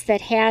list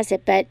that has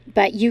it,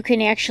 but you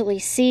can actually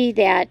see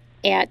that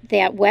at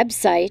that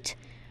website.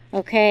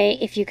 Okay,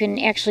 if you can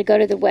actually go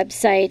to the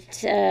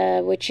website,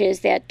 which is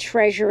that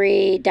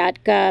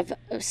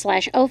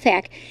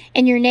treasury.gov/OFAC,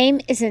 and your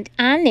name isn't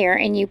on there,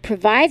 and you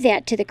provide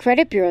that to the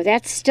credit bureau,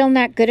 that's still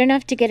not good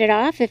enough to get it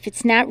off if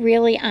it's not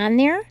really on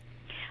there?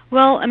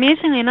 Well,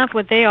 amazingly enough,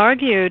 what they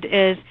argued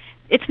is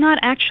it's not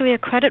actually a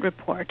credit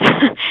report.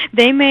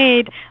 They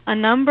made a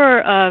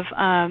number of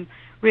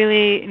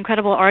really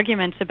incredible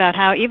arguments about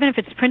how even if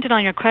it's printed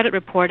on your credit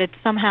report, it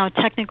somehow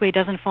technically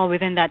doesn't fall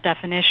within that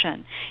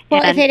definition.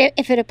 Well, if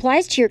it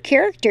applies to your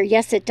character,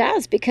 yes, it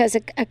does, because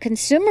a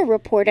consumer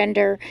report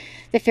under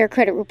the Fair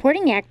Credit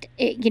Reporting Act,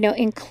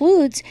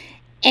 includes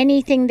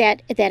anything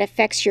that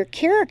affects your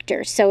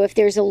character. So if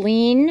there's a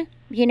lien,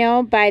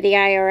 by the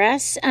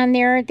IRS on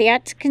there,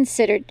 that's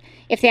considered.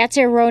 If that's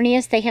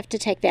erroneous, they have to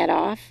take that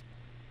off.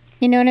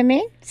 You know what I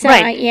mean? So,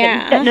 right.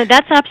 Yeah. No,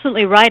 that's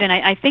absolutely right, and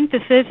I think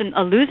this is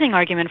a losing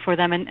argument for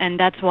them, and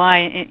that's why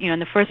in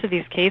the first of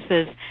these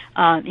cases,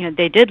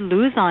 they did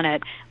lose on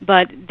it,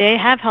 but they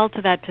have held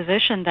to that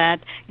position that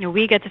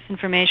we get this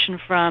information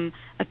from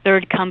a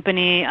third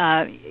company,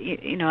 a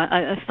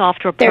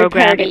software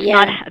program. Third party, it's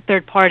not a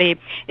third party.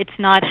 It's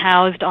not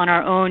housed on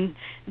our own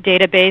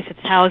database. It's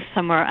housed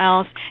somewhere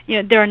else.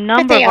 There are a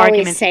number of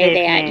arguments they say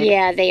that. Made.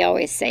 Yeah, they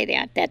always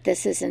say that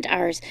this isn't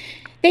ours.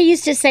 They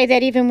used to say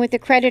that even with the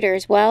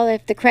creditors. Well,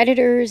 if the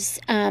creditors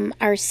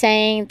are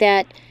saying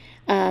that,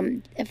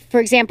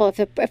 for example,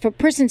 if a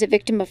person's a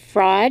victim of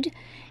fraud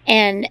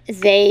and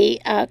they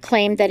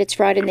claim that it's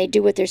fraud, and they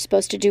do what they're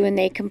supposed to do, and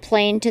they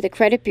complain to the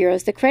credit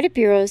bureaus. The credit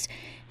bureaus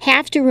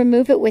have to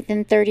remove it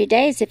within 30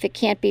 days if it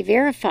can't be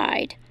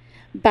verified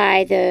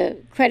by the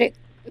credit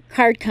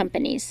card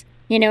companies.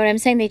 You know what I'm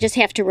saying? They just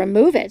have to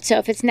remove it. So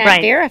if it's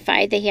not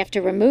verified, they have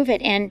to remove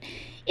it. And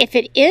if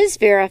it is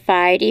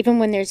verified, even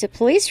when there's a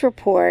police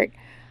report,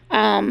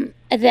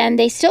 then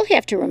they still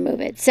have to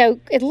remove it. So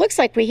it looks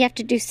like we have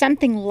to do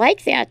something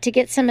like that to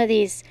get some of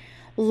these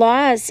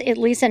laws, at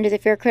least under the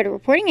Fair Credit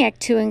Reporting Act,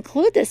 to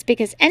include this,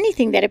 because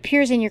anything that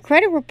appears in your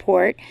credit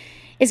report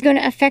is going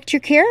to affect your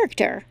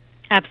character.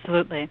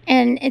 Absolutely.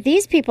 And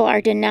these people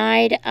are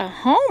denied a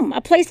home,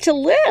 a place to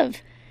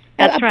live,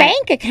 a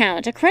bank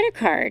account, a credit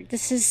card.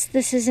 This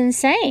is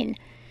insane.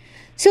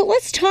 So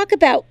let's talk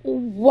about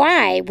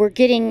why we're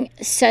getting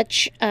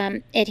such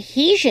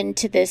adhesion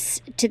to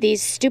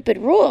these stupid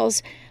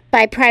rules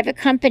by private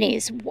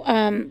companies,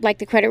 like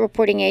the credit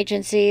reporting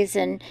agencies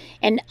and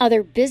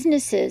other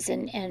businesses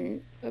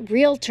and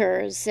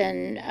realtors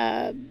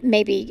and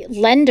maybe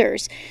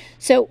lenders.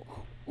 So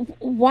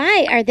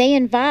why are they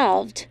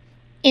involved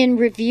in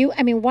review?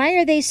 I mean, why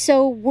are they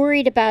so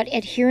worried about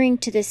adhering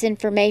to this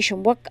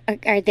information? What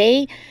are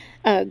they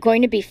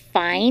going to be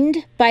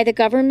fined by the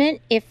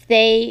government if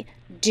they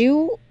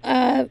do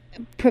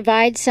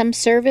provide some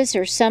service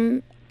or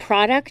some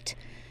product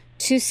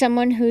to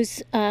someone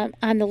who's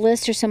on the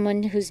list, or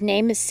someone whose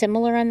name is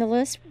similar on the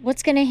list?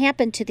 What's going to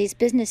happen to these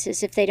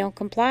businesses if they don't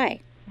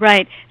comply?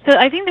 Right. So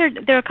I think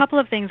there are a couple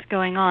of things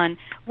going on.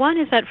 One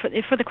is that for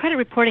the credit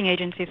reporting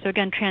agencies, so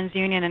again,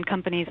 TransUnion and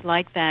companies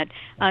like that,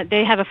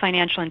 they have a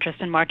financial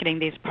interest in marketing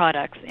these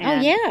products.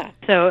 And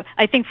so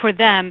I think for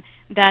them,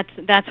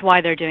 that's why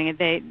they're doing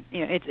it.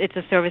 It's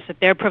a service that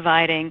they're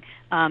providing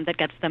that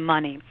gets them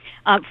money.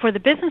 For the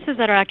businesses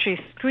that are actually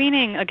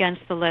screening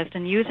against the list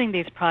and using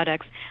these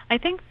products, I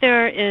think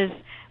there is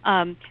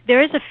a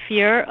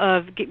fear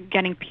of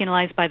getting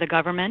penalized by the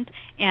government.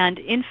 And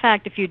in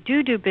fact, if you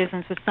do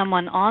business with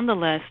someone on the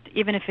list,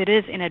 even if it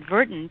is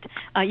inadvertent,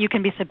 you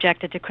can be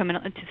subjected to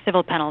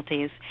civil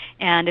penalties.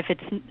 And if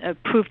it's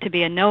proved to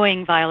be a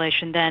knowing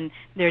violation, then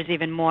there's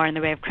even more in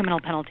the way of criminal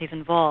penalties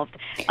involved.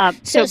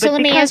 So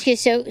let me ask you.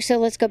 So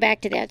let's go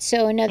back to that.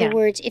 So in other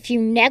words, if you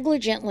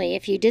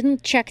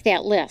didn't check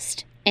that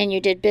list and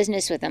you did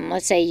business with them,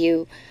 let's say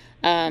you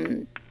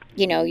rented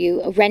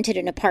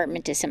an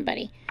apartment to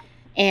somebody,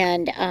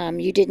 and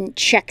you didn't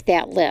check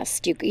that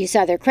list. You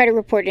saw their credit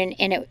report and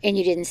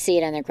you didn't see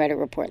it on their credit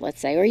report, let's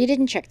say, or you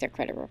didn't check their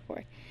credit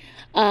report.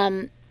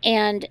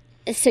 And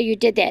so you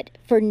did that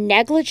for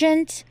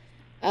negligent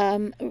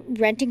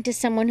renting to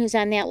someone who's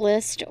on that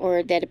list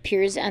or that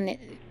appears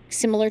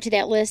similar to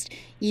that list.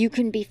 You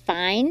can be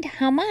fined.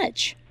 How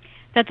much?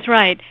 That's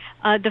right.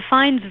 The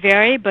fines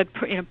vary, but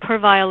per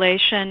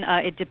violation,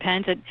 it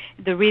depends.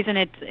 The reason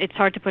it's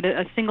hard to put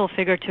a single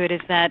figure to it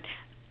is that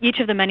each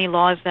of the many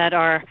laws that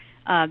are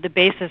the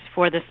basis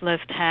for this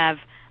list have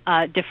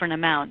different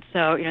amounts.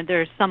 So,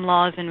 there are some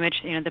laws in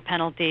which, the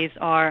penalties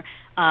are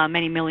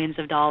many millions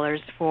of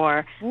dollars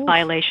for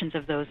violations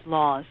of those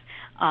laws.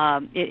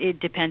 It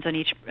depends on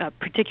each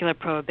particular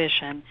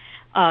prohibition.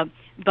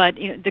 But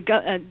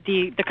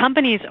the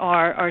companies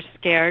are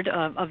scared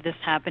of this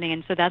happening,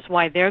 and so that's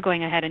why they're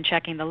going ahead and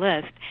checking the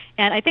list.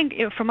 And I think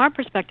from our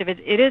perspective,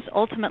 it is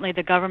ultimately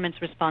the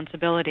government's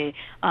responsibility.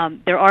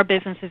 There are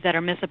businesses that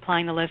are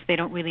misapplying the list. They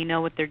don't really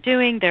know what they're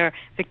doing. They're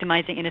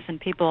victimizing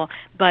innocent people.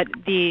 But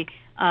the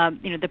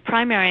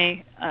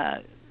primary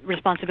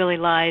responsibility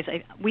lies,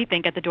 we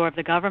think, at the door of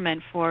the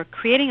government for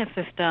creating a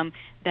system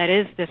that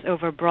is this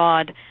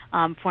overbroad,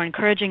 for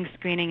encouraging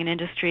screening in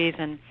industries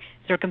and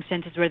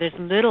circumstances where there's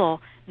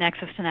little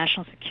nexus to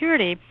national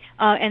security,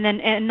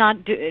 and not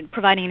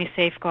providing any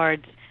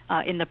safeguards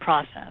in the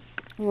process.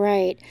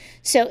 Right.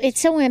 So it's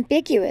so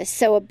ambiguous.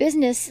 So a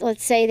business,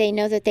 let's say they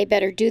know that they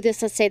better do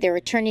this. Let's say their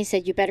attorney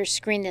said you better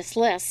screen this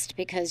list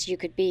because you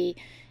could be,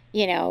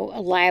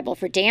 liable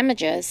for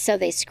damages. So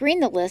they screen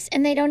the list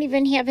and they don't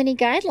even have any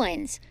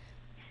guidelines.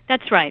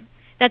 That's right.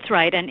 That's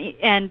right,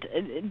 and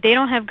they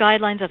don't have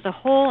guidelines as a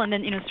whole, and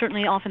then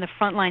certainly often the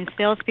frontline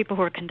salespeople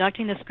who are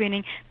conducting the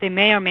screening, they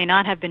may or may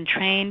not have been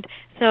trained.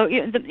 So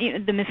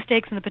the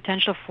mistakes and the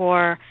potential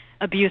for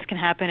abuse can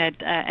happen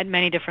at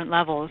many different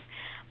levels.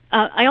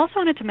 I also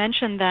wanted to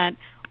mention that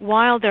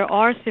while there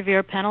are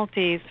severe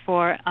penalties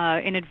for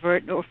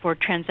inadvertent or for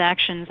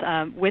transactions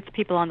with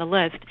people on the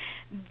list,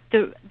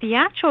 the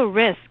actual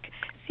risk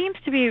seems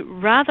to be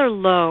rather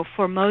low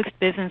for most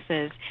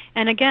businesses.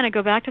 And again, I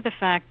go back to the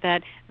fact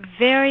that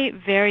very,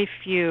 very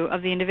few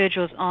of the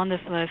individuals on this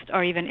list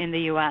are even in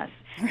the U.S.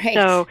 Right.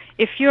 So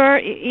if you're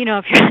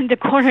in the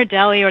corner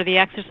deli or the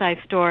exercise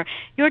store,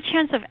 your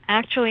chance of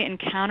actually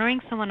encountering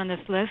someone on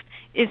this list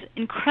is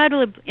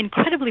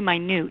incredibly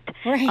minute.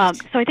 Right.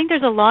 So I think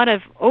there's a lot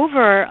of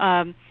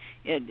almost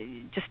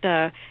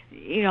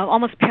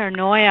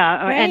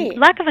paranoia and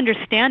lack of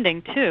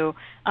understanding too,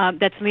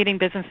 that's leading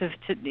businesses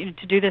to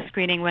do this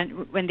screening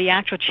when the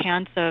actual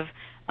chance of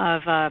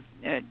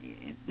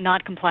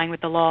not complying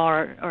with the law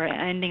or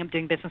ending up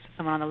doing business with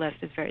someone on the list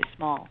is very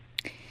small.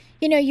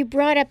 You know, you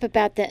brought up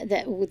about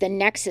the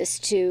nexus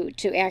to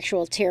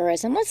actual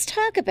terrorism. Let's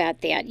talk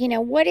about that. You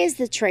know, what is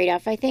the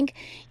trade-off? I think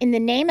in the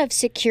name of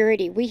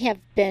security, we have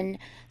been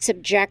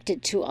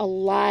subjected to a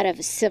lot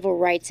of civil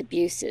rights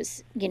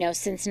abuses, you know,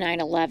 since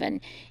 9/11.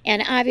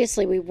 And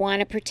obviously we want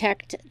to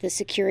protect the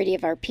security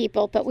of our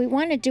people, but we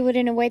want to do it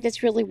in a way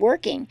that's really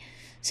working.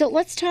 So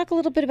let's talk a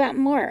little bit about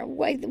more.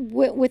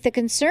 With the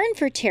concern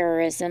for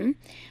terrorism,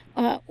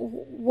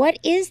 what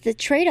is the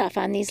trade-off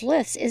on these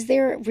lists? Is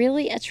there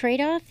really a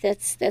trade-off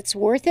that's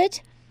worth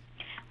it?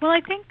 Well,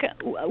 I think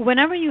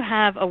whenever you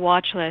have a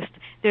watch list,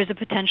 there's a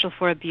potential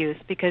for abuse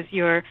because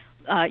you're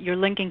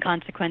linking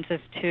consequences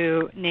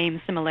to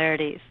name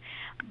similarities.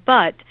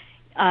 But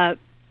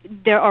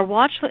there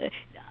are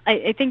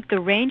I think the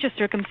range of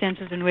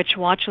circumstances in which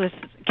watch lists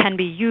can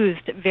be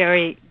used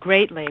vary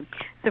greatly.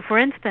 So, for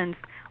instance,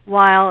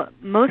 while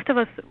most of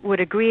us would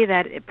agree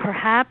that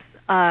perhaps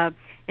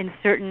in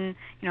certain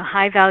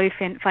high-value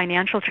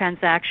financial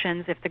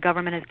transactions, if the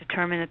government has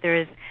determined that there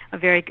is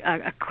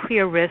a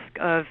clear risk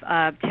of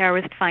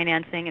terrorist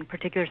financing in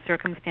particular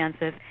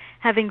circumstances,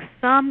 having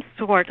some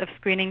sort of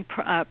screening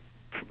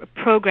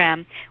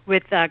program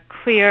with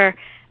clear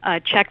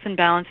checks and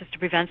balances to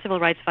prevent civil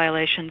rights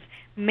violations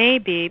may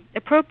be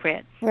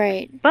appropriate.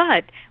 Right.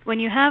 But when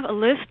you have a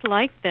list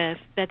like this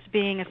that's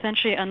being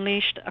essentially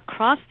unleashed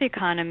across the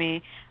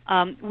economy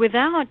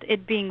without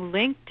it being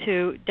linked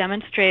to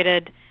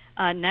demonstrated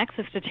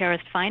nexus to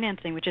terrorist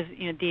financing, which is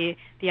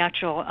the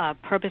actual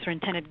purpose or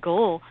intended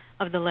goal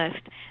of the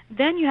list,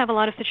 then you have a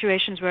lot of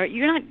situations where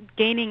you're not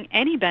gaining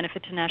any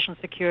benefit to national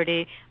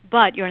security,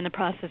 but you're in the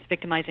process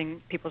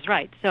victimizing people's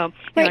rights. So,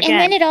 right, again,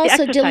 and then it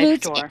also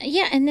dilutes.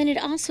 and then it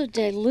also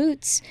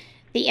dilutes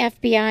the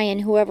FBI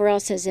and whoever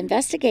else is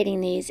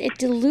investigating these. It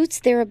dilutes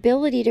their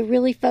ability to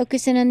really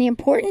focus in on the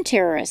important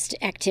terrorist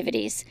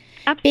activities.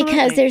 Absolutely.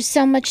 Because there's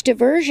so much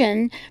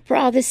diversion for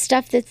all this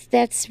stuff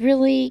that's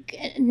really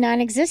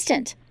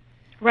non-existent.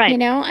 Right. You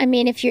know, I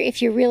mean, if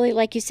you're really,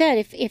 like you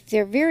said, if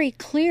they're very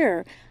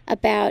clear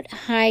about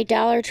high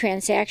dollar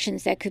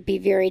transactions that could be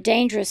very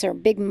dangerous or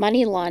big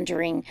money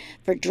laundering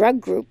for drug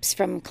groups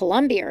from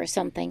Colombia or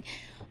something,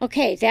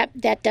 okay,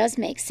 that does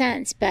make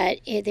sense. But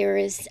there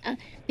is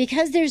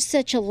because there's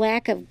such a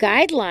lack of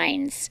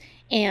guidelines.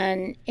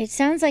 And it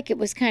sounds like it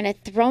was kind of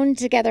thrown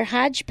together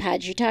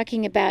hodgepodge. You're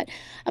talking about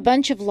a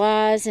bunch of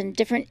laws and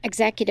different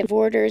executive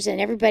orders, and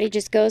everybody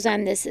just goes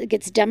on this,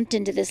 gets dumped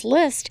into this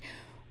list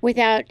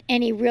without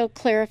any real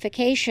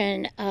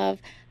clarification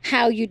of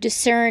how you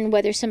discern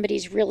whether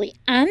somebody's really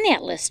on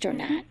that list or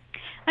not.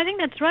 I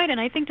think that's right,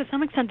 and I think to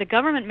some extent the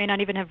government may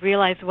not even have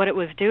realized what it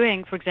was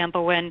doing. For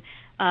example, when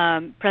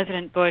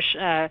President Bush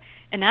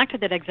enacted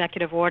that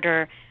executive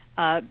order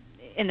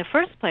in the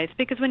first place,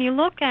 because when you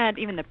look at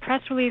even the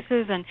press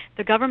releases and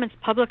the government's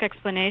public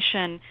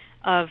explanation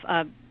of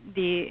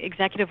the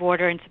executive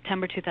order in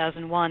September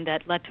 2001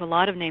 that led to a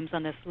lot of names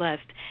on this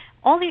list,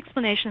 all the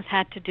explanations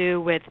had to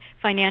do with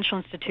financial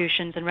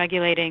institutions and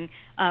regulating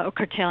or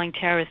curtailing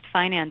terrorist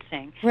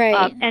financing.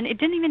 Right. And it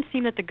didn't even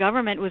seem that the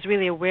government was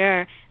really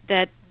aware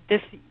that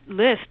this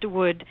list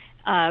would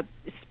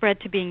spread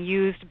to being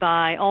used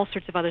by all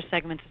sorts of other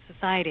segments of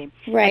society.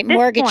 Right,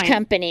 mortgage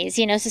companies,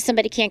 so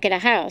somebody can't get a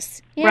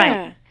house.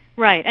 Yeah.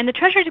 Right. And the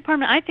Treasury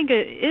Department, I think,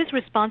 is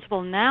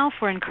responsible now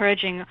for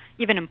encouraging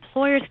even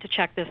employers to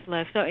check this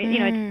list. So,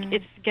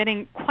 it's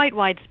getting quite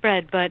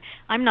widespread, but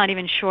I'm not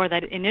even sure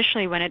that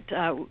initially when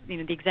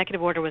the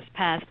executive order was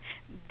passed,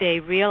 they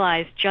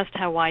realized just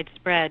how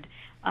widespread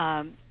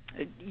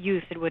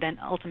use it would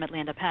ultimately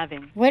end up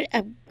having. What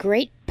a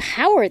great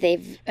power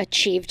they've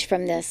achieved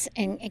from this.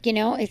 And,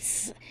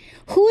 it's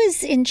who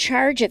is in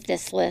charge of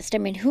this list? I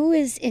mean, who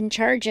is in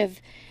charge of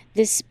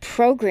this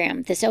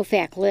program, this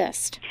OFAC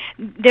list?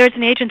 There's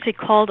an agency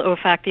called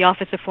OFAC, the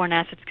Office of Foreign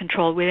Assets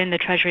Control, within the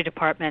Treasury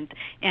Department,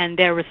 and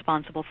they're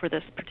responsible for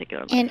this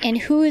particular list. And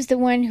who is the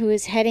one who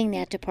is heading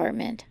that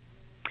department?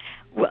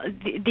 Well,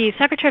 the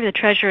Secretary of the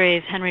Treasury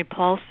is Henry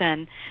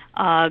Paulson.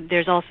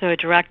 There's also a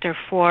director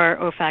for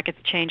OFAC.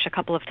 It's changed a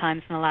couple of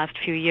times in the last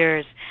few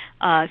years.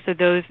 So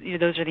those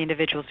are the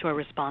individuals who are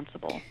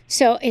responsible.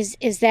 So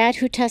is that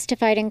who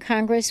testified in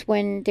Congress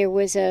when there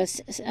was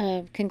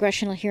a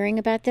congressional hearing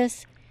about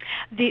this?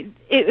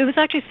 It was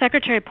actually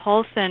Secretary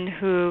Paulson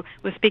who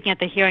was speaking at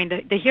the hearing.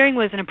 The hearing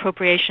was an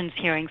appropriations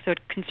hearing, so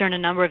it concerned a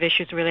number of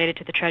issues related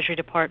to the Treasury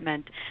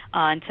Department,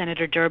 and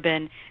Senator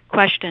Durbin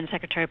questioned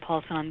Secretary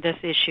Paulson on this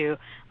issue,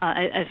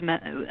 as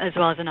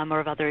well as a number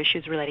of other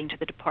issues relating to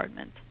the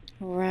department.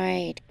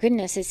 Right.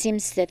 Goodness, it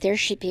seems that there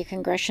should be a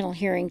congressional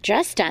hearing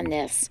just on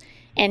this,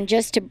 and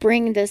just to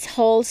bring this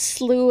whole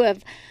slew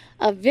of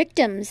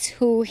victims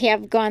who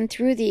have gone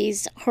through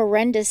these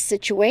horrendous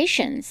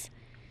situations.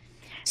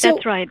 So,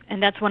 that's right,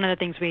 and that's one of the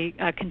things we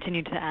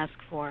continue to ask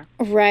for.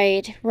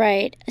 Right.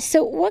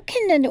 So what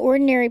can an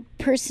ordinary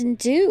person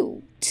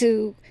do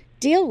to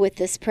deal with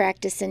this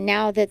practice? And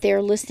now that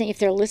they're listening, if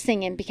they're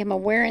listening and become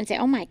aware and say,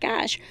 oh my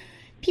gosh,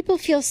 people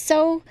feel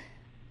so,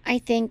 I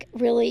think,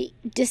 really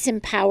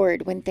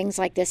disempowered when things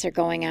like this are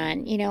going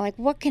on.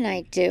 What can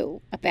I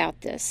do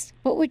about this?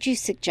 What would you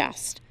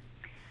suggest?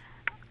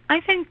 I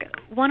think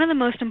one of the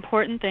most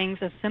important things,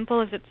 as simple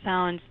as it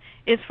sounds,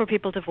 is for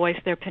people to voice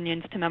their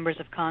opinions to members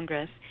of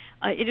Congress.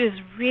 It is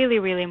really,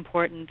 really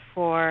important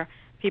for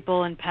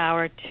people in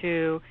power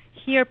to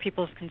hear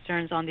people's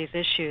concerns on these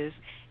issues.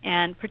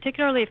 And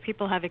particularly if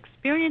people have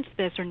experienced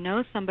this or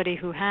know somebody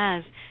who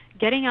has,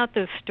 getting out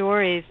those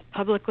stories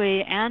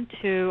publicly and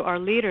to our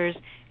leaders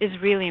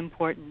is really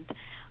important.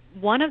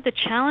 One of the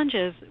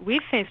challenges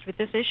we've faced with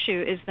this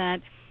issue is that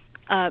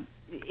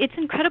it's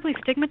incredibly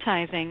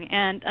stigmatizing,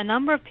 and a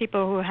number of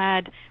people who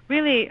had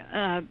really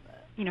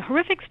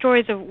horrific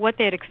stories of what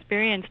they had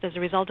experienced as a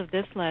result of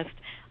this list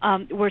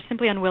were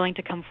simply unwilling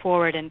to come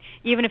forward. And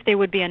even if they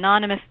would be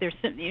anonymous,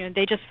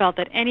 they just felt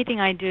that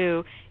anything I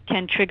do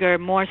can trigger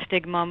more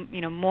stigma,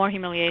 more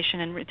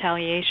humiliation and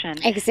retaliation.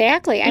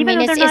 Exactly. I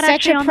mean, it's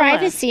such a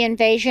privacy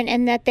invasion,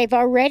 and that they've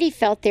already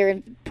felt their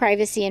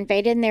privacy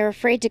invaded, and they're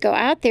afraid to go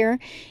out there.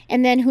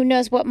 And then who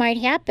knows what might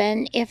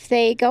happen if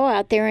they go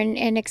out there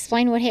and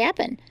explain what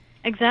happened.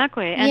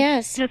 Exactly. And,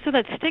 yes. So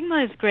that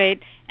stigma is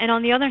great. And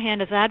on the other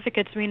hand, as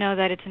advocates, we know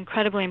that it's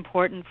incredibly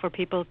important for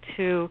people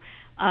to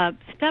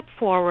step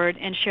forward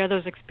and share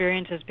those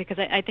experiences, because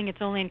I think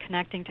it's only in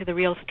connecting to the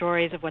real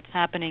stories of what's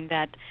happening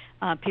that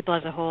people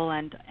as a whole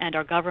and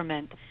our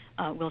government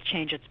will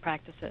change its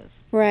practices.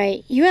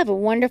 Right. You have a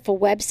wonderful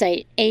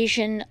website,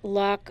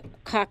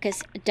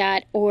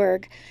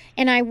 AsianLawCaucus.org.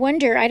 And I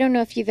wonder, I don't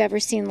know if you've ever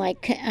seen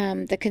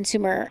the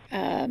consumer...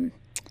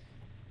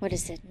 what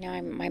is it? Now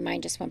my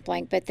mind just went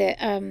blank. But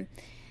the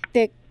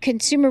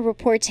Consumer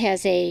Reports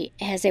has a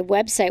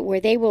website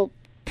where they will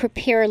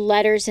prepare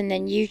letters, and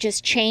then you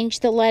just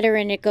change the letter,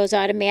 and it goes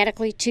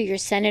automatically to your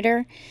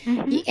senator.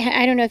 Mm-hmm.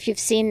 I don't know if you've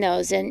seen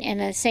those, and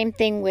the same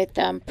thing with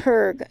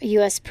PIRG,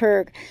 U.S.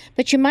 PIRG.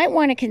 But you might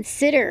want to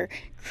consider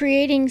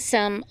creating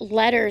some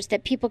letters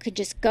that people could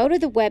just go to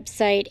the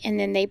website, and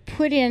then they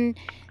put in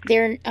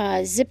their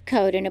zip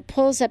code, and it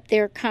pulls up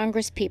their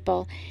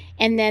congresspeople,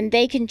 and then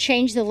they can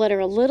change the letter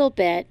a little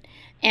bit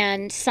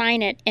and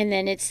sign it, and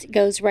then it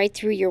goes right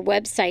through your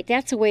website.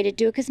 That's a way to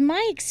do it, because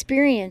my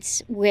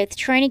experience with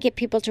trying to get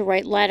people to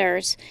write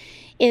letters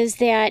is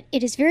that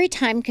it is very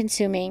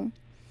time-consuming,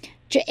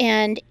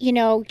 and,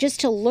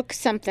 just to look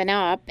something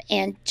up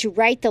and to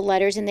write the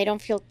letters, and they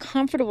don't feel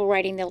comfortable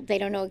writing. They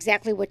don't know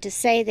exactly what to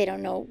say. They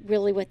don't know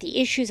really what the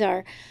issues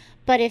are.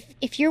 But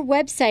if your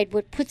website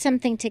would put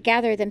something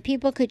together, then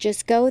people could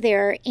just go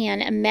there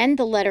and amend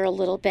the letter a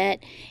little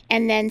bit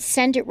and then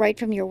send it right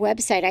from your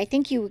website. I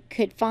think you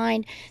could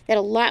find that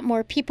a lot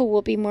more people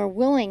will be more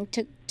willing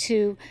to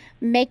do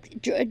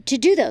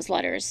those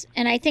letters.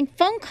 And I think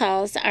phone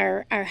calls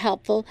are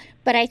helpful,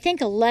 but I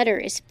think a letter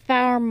is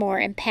far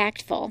more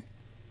impactful.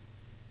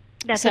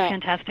 That's a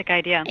fantastic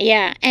idea.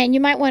 Yeah, and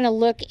you might want to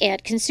look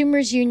at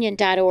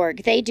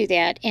consumersunion.org. They do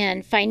that,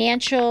 and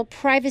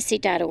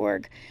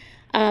financialprivacy.org.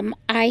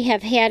 I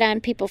have had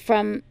on people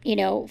from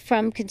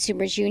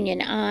Consumers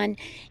Union on,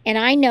 and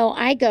I know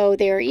I go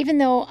there, even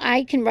though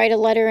I can write a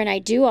letter, and I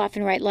do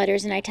often write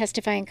letters, and I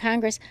testify in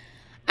Congress.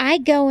 I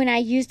go and I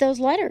use those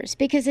letters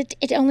because it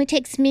only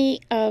takes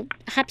me a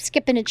hop,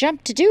 skip, and a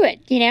jump to do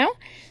it,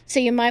 So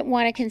you might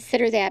want to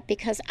consider that,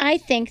 because I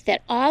think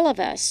that all of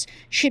us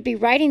should be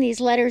writing these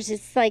letters.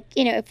 It's like,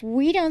 if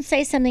we don't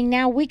say something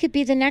now, we could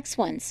be the next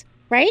ones,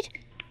 right?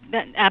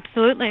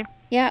 Absolutely.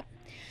 Yeah.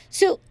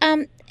 So,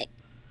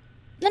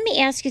 let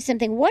me ask you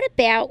something. What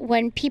about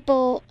when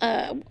people,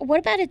 what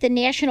about at the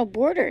national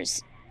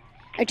borders?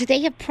 Do they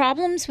have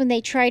problems when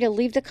they try to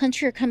leave the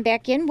country or come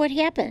back in? What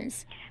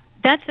happens?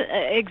 That's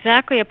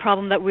exactly a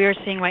problem that we are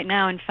seeing right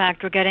now. In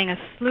fact, we're getting a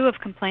slew of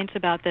complaints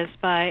about this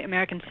by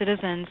American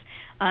citizens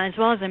as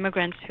well as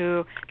immigrants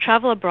who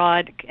travel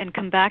abroad and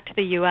come back to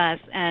the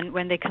U.S. And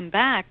when they come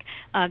back,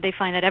 they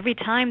find that every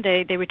time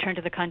they return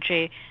to the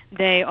country,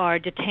 they are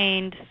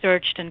detained,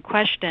 searched, and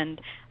questioned.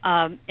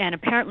 And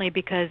apparently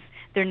because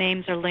their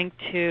names are linked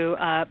to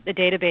a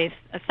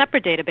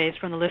separate database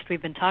from the list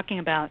we've been talking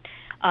about,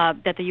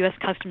 that the U.S.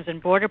 Customs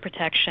and Border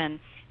Protection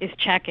is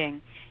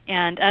checking.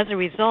 And as a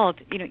result,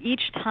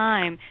 each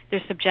time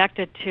they're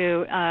subjected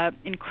to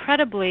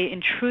incredibly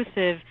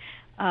intrusive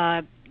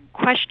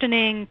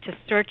questioning, to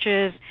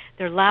searches.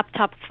 Their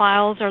laptop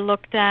files are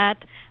looked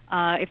at.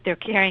 If they're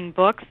carrying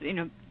books,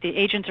 the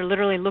agents are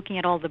literally looking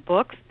at all the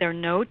books. Their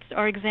notes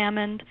are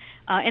examined.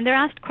 And they're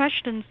asked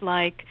questions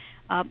like,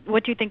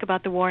 what do you think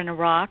about the war in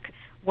Iraq?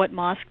 What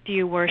mosque do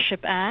you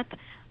worship at?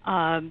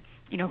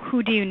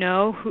 Who do you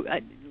know?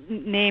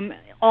 Name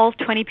all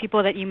 20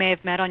 people that you may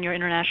have met on your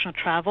international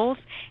travels.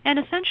 And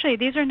essentially,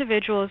 these are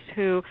individuals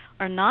who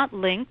are not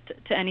linked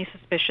to any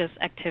suspicious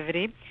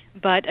activity,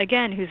 but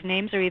again, whose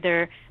names are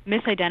either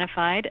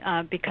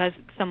misidentified because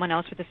someone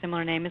else with a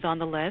similar name is on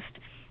the list,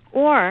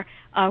 or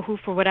who,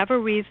 for whatever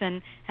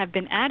reason, have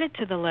been added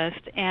to the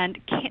list and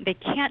they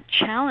can't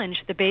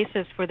challenge the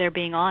basis for their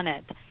being on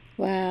it.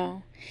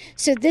 Wow.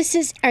 So you said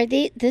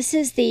this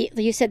is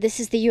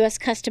the U.S.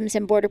 Customs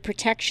and Border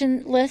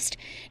Protection list.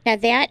 Now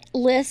that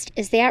list,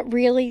 is that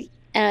really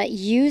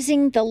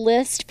using the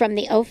list from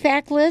the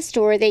OFAC list,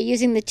 or are they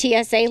using the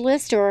TSA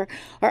list, or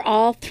are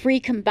all three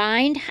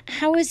combined?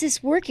 How is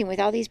this working with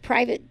all these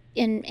private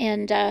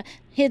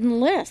hidden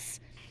lists.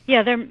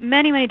 Yeah, there are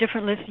many, many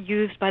different lists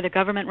used by the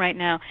government right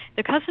now.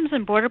 The Customs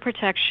and Border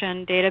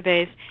Protection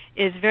database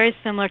is very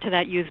similar to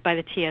that used by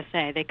the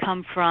TSA. They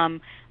come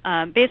from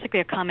basically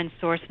a common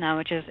source now,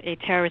 which is a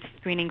terrorist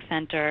screening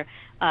center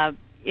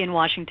in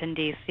Washington,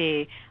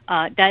 D.C.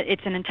 That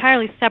it's an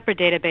entirely separate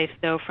database,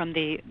 though, from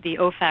the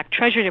OFAC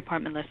Treasury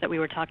Department list that we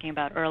were talking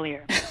about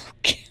earlier.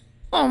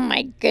 Oh,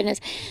 my goodness.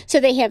 So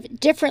they have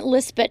different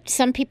lists, but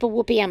some people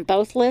will be on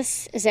both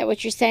lists? Is that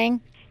what you're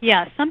saying?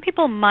 Yeah, some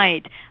people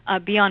might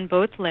be on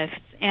both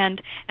lists.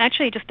 And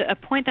actually, just a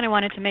point that I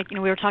wanted to make, we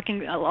were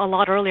talking a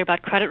lot earlier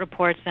about credit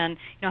reports and,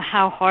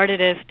 how hard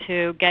it is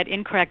to get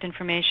incorrect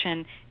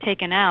information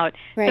taken out.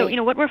 Right.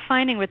 So, what we're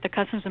finding with the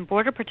Customs and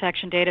Border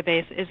Protection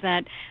database is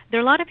that there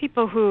are a lot of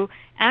people who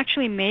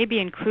actually may be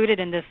included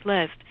in this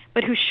list,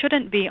 but who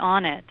shouldn't be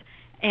on it.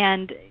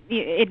 And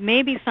it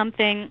may be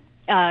something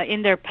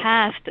in their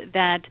past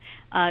that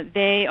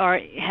they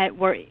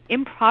were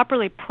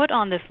improperly put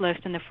on this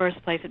list in the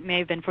first place. It may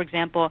have been, for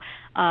example,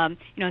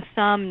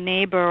 some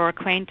neighbor or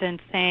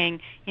acquaintance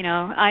saying,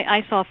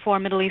 I saw 4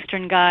 Middle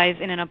Eastern guys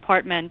in an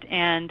apartment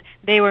and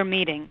they were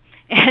meeting.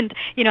 And,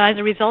 as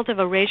a result of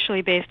a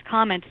racially based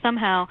comment,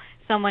 somehow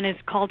someone is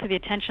called to the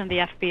attention of the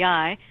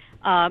FBI.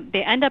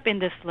 They end up in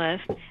this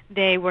list.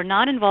 They were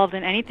not involved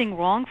in anything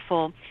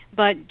wrongful,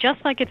 but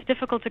just like it's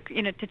difficult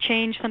to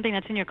change something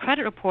that's in your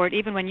credit report,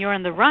 even when you're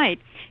in the right,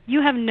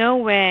 you have no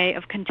way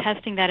of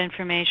contesting that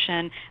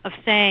information, of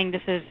saying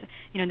this is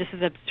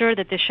absurd,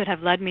 that this should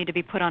have led me to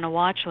be put on a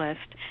watch list.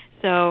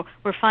 So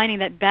we're finding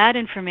that bad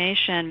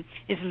information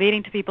is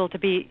leading to people to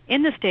be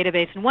in this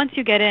database, and once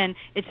you get in,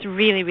 it's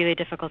really, really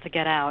difficult to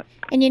get out.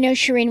 And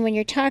Shireen, when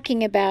you're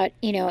talking about,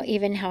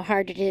 even how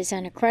hard it is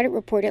on a credit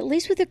report, at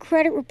least with a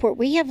credit report,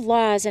 we have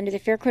laws under the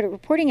Fair Credit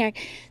Reporting Act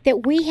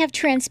that we have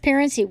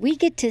transparency. We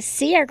get to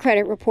see our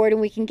credit report, and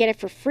we can get it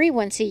for free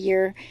once a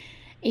year,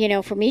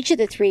 from each of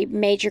the 3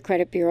 major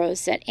credit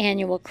bureaus at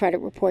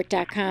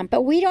annualcreditreport.com.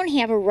 But we don't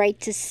have a right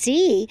to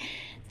see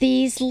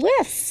these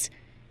lists.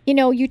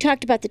 You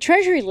talked about the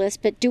Treasury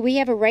list, but do we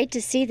have a right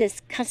to see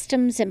this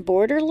Customs and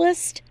Border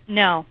list?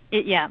 No.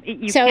 So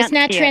it's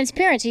not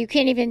transparent. So you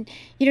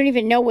don't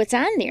even know what's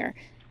on there.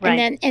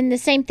 Right. And the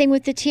same thing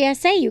with the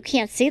TSA. You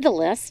can't see the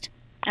list.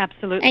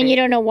 Absolutely. And you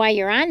don't know why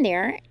you're on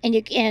there, and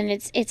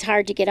it's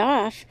hard to get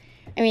off.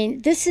 I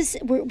mean,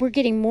 we're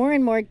getting more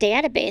and more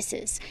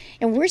databases,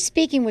 and we're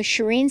speaking with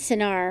Shireen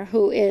Sinar,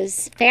 who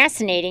is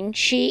fascinating.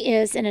 She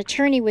is an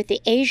attorney with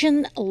the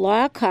Asian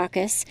Law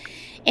Caucus,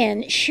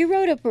 and she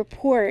wrote a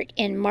report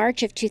in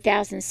March of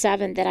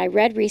 2007 that I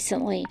read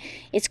recently.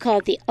 It's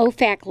called the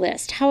OFAC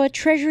List, How a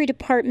Treasury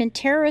Department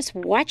Terrorist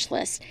Watch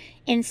List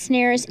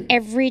Ensnares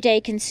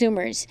Everyday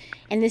Consumers.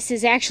 And this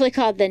is actually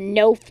called the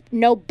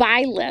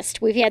no-buy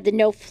list. We've had the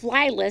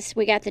no-fly list.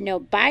 We got the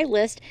no-buy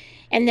list.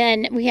 And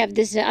then we have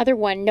this other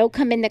one, no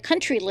come in the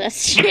country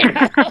list.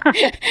 I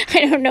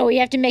don't know. We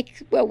have to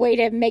make a way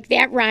to make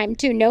that rhyme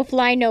too. No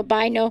fly, no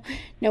buy, no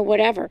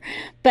whatever.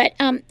 But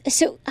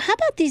so how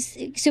about these?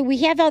 So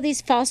we have all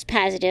these false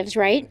positives,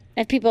 right?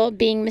 Of people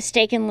being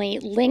mistakenly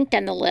linked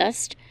on the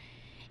list.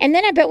 And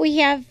then I bet we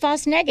have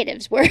false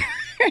negatives where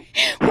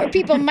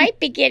people might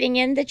be getting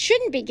in that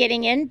shouldn't be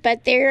getting in,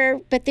 but they're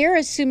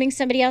assuming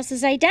somebody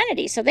else's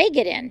identity, so they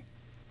get in.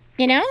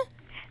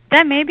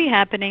 That may be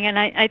happening, and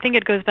I think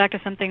it goes back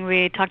to something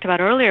we talked about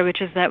earlier,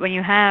 which is that when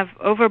you have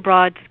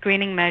overbroad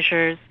screening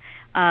measures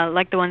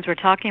like the ones we're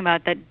talking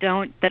about that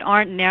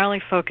aren't narrowly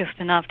focused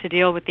enough to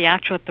deal with the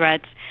actual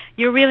threats,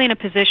 you're really in a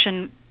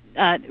position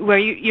where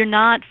you're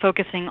not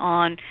focusing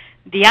on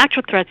the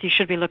actual threats you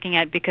should be looking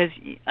at, because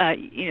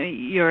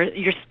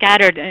you're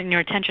scattered and your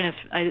attention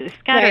is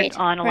scattered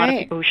on a lot of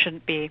people who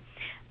shouldn't be.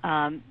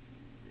 And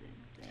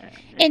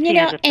when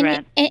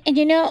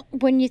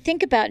you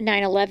think about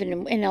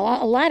 9/11 and a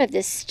lot of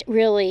this,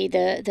 really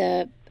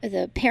the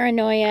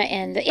paranoia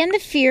and the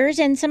fears,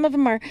 and some of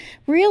them are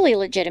really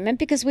legitimate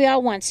because we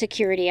all want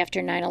security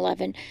after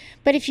 9/11.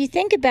 But if you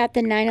think about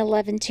the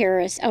 9/11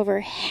 terrorists,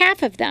 over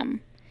half of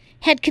them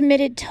had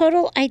committed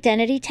total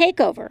identity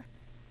takeover.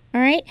 All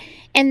right,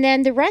 and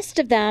then the rest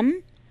of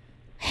them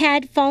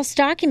had false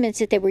documents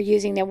that they were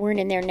using that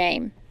weren't in their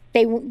name.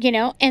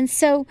 And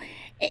so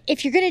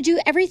if you're going to do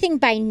everything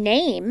by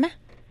name,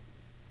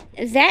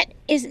 that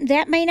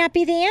may not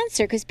be the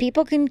answer, because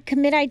people can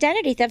commit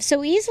identity theft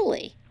so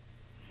easily.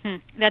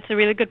 That's a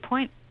really good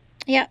point.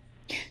 Yeah.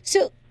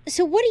 So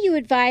what do you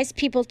advise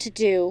people to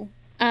do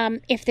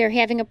if they're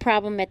having a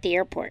problem at the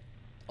airport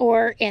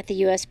or at the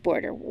U.S.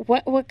 border?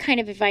 What kind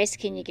of advice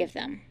can you give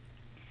them?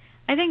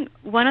 I think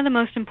one of the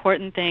most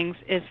important things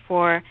is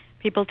for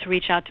people to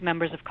reach out to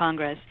members of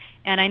Congress.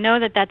 And I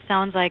know that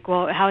sounds like,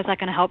 well, how is that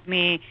going to help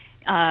me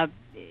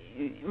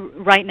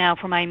right now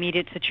for my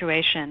immediate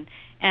situation?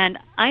 And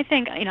I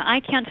think, I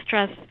can't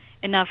stress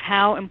enough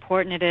how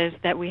important it is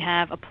that we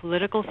have a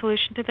political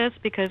solution to this,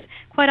 because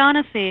quite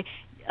honestly,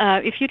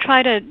 if you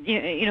try to,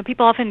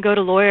 people often go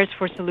to lawyers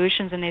for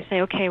solutions, and they say,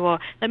 okay, well,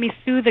 let me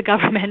sue the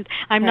government.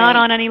 I'm not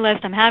on any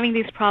list. I'm having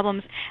these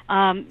problems.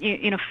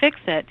 Fix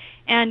it.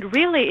 And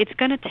really, it's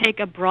going to take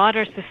a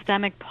broader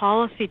systemic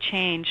policy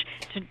change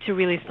to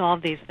really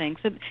solve these things.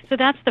 So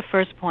that's the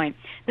first point.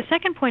 The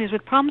second point is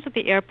with problems at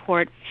the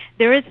airport,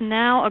 there is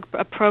now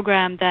a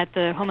program that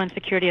the Homeland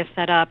Security has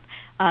set up.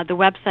 The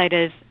website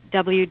is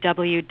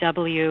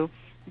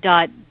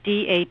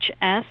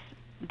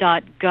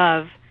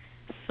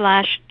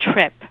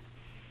www.dhs.gov/trip.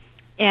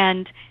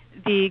 And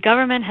the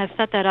government has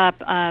set that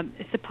up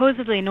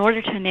supposedly in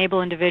order to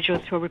enable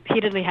individuals who are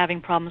repeatedly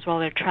having problems while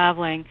they're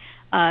traveling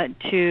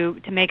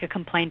to make a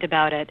complaint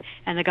about it.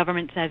 And the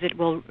government says it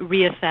will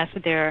reassess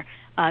their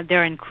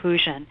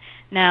inclusion.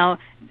 Now,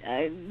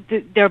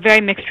 there are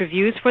very mixed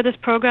reviews for this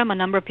program. A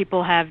number of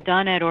people have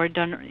done it or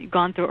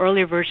gone through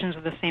earlier versions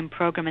of the same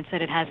program and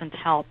said it hasn't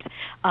helped.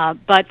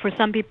 But for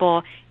some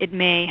people, it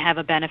may have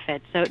a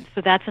benefit. So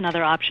that's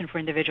another option for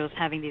individuals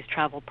having these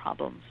travel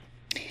problems.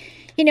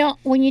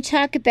 When you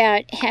talk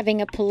about having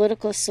a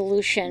political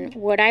solution,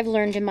 what I've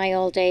learned in my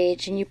old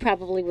age, and you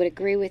probably would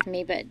agree with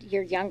me, but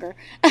you're younger,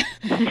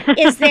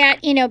 is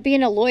that,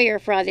 being a lawyer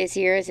for all these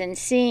years and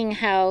seeing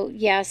how,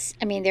 yes,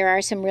 there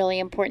are some really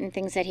important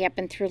things that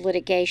happen through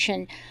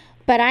litigation,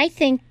 but I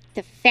think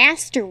the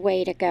faster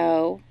way to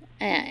go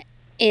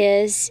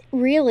is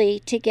really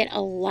to get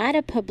a lot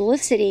of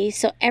publicity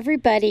so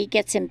everybody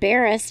gets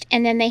embarrassed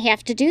and then they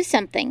have to do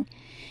something.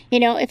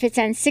 If it's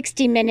on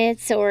 60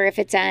 Minutes or if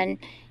it's on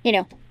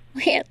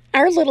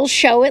our little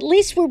show, at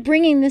least we're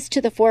bringing this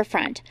to the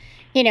forefront.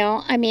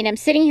 I'm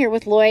sitting here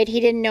with Lloyd. He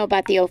didn't know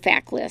about the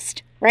OFAC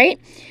list, right?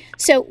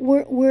 So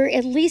we're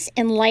at least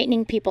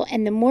enlightening people.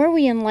 And the more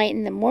we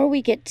enlighten, the more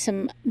we get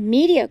some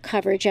media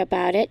coverage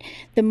about it,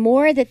 the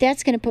more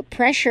that's going to put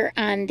pressure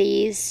on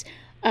these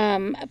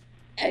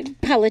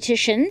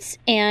politicians.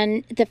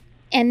 And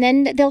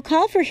then they'll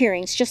call for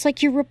hearings, just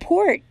like your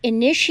report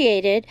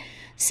initiated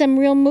some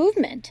real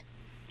movement.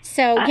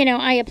 So,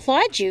 I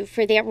applaud you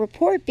for that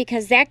report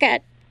because that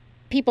got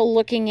people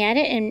looking at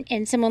it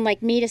and someone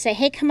like me to say,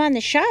 hey, come on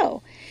the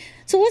show.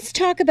 So let's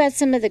talk about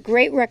some of the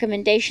great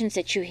recommendations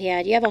that you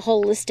had. You have a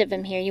whole list of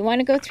them here. You want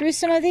to go through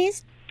some of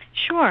these?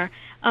 Sure.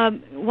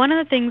 One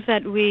of the things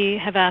that we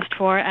have asked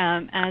for,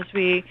 as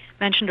we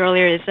mentioned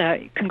earlier, is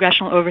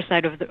congressional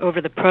oversight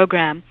over the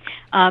program.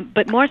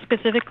 But more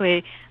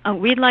specifically,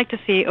 we'd like to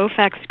see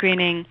OFAC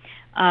screening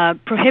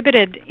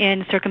prohibited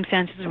in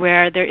circumstances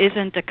where there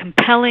isn't a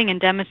compelling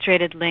and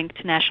demonstrated link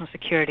to national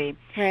security.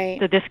 Right.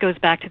 So this goes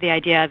back to the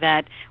idea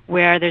that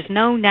where there's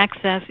no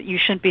nexus, you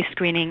shouldn't be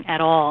screening at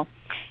all.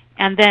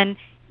 And then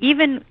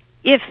even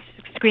if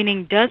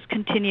screening does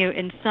continue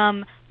in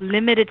some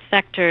limited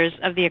sectors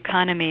of the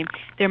economy,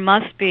 there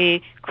must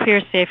be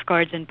clear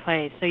safeguards in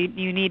place. So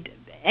you need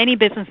any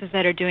businesses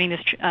that are doing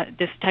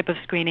this type of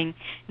screening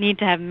need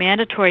to have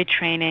mandatory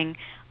training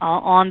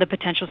on the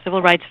potential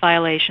civil rights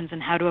violations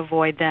and how to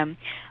avoid them.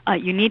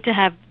 You need to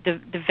have the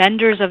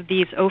vendors of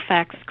these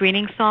OFAC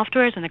screening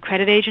softwares and the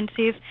credit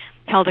agencies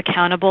held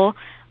accountable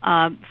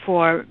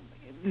for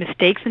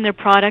mistakes in their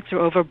products or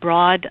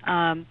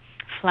overbroad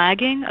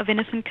flagging of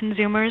innocent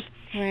consumers.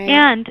 Right.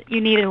 And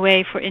you need a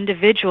way for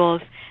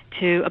individuals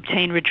to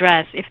obtain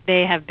redress if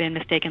they have been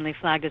mistakenly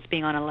flagged as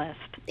being on a list.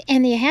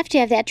 And you have to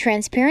have that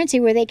transparency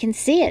where they can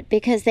see it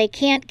because they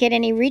can't get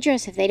any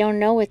redress if they don't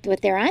know what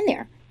they're on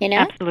there.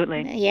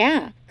 Absolutely.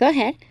 Yeah. Go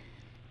ahead.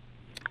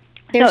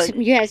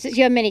 You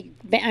have many.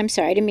 I'm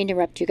sorry, I didn't mean to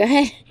interrupt you. Go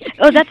ahead.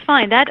 Oh, that's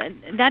fine.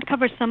 That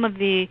covers some of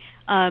the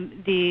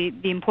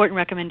important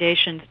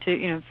recommendations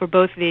to for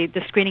both the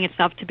screening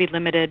itself to be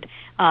limited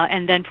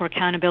and then for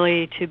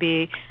accountability to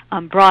be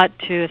brought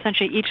to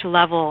essentially each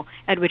level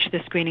at which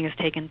the screening has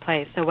taken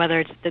place. So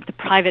whether it's the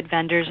private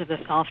vendors of the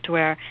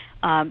software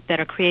that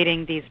are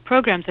creating these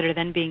programs that are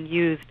then being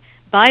used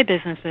by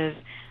businesses,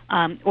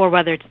 or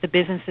whether it's the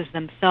businesses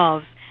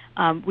themselves,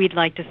 we'd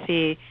like to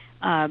see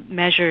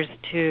measures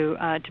to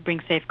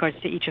bring safeguards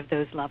to each of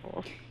those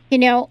levels.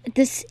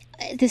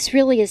 This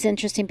really is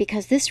interesting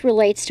because this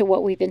relates to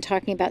what we've been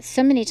talking about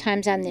so many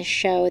times on this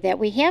show, that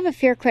we have a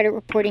Fair Credit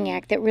Reporting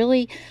Act that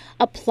really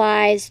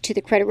applies to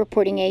the credit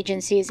reporting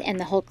agencies and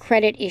the whole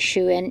credit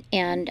issue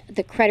and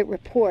the credit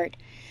report.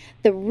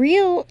 The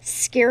real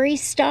scary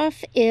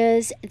stuff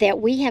is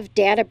that we have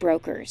data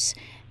brokers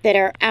that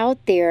are out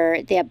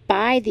there that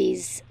buy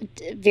these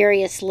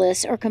various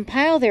lists or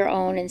compile their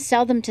own and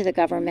sell them to the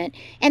government,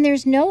 and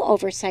there's no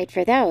oversight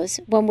for those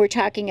when we're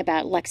talking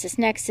about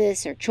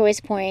LexisNexis or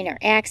ChoicePoint or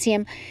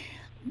Axiom.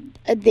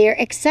 They're,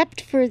 except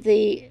for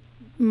the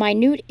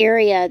minute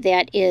area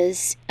that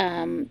is,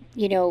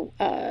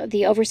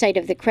 the oversight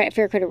of the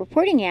Fair Credit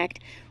Reporting Act,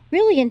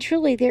 really and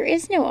truly there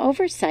is no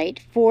oversight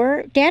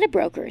for data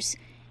brokers.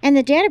 And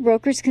the data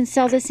brokers can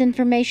sell this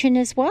information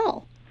as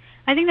well.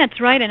 I think that's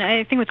right, and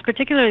I think what's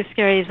particularly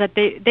scary is that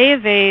they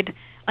evade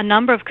a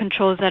number of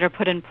controls that are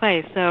put in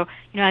place. So,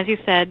 as you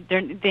said,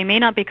 they may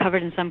not be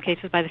covered in some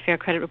cases by the Fair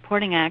Credit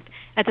Reporting Act.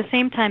 At the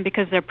same time,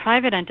 because they're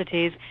private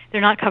entities,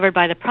 they're not covered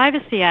by the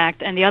Privacy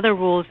Act and the other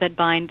rules that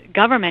bind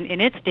government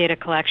in its data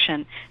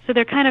collection. So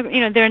they're kind of,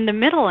 they're in the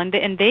middle,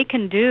 and they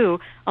can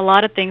do a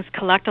lot of things,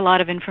 collect a lot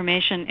of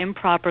information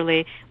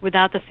improperly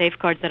without the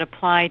safeguards that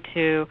apply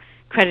to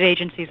credit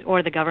agencies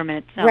or the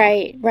government itself.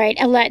 Right.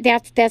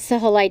 That's the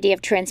whole idea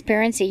of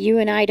transparency. You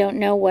and I don't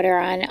know what are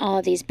on all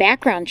of these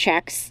background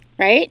checks,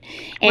 right?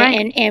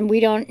 And we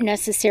don't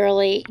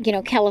necessarily,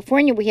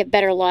 California, we have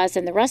better laws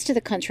than the rest of the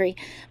country,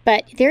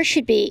 but there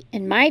should be,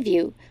 in my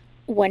view,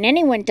 when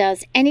anyone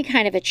does any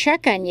kind of a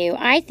check on you,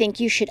 I think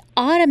you should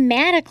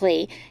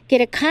automatically get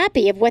a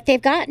copy of what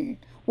they've gotten,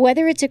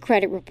 whether it's a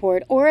credit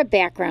report or a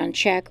background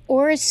check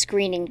or a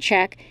screening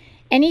check.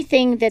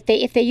 Anything that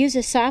if they use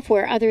a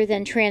software other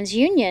than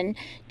TransUnion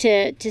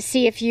to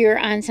see if you're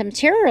on some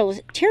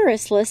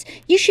terrorist list,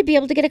 you should be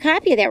able to get a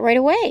copy of that right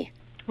away.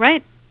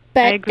 Right.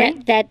 But I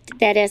agree.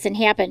 that hasn't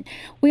happened.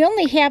 We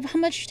only have, how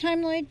much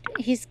time, Lloyd?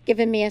 He's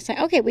given me a sign.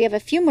 Okay, we have a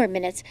few more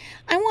minutes.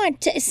 I want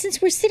to, since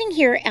we're sitting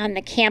here on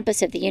the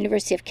campus of the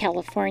University of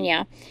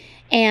California,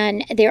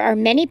 and there are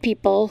many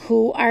people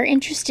who are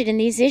interested in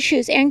these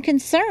issues and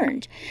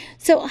concerned.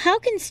 So how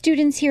can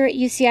students here at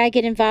UCI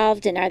get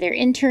involved, and are there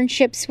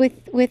internships with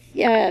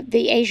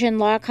the Asian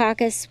Law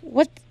Caucus?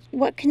 What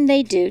can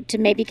they do to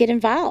maybe get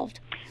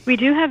involved? We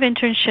do have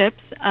internships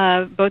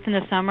both in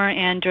the summer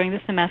and during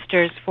the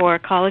semesters for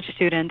college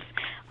students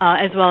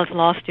as well as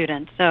law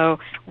students. So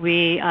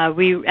we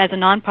as a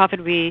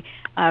nonprofit, we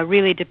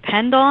really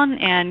depend on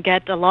and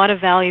get a lot of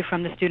value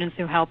from the students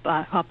who help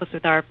us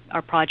with our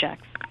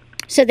projects.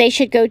 So they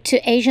should go to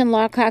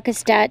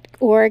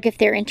asianlawcaucus.org if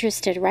they're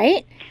interested,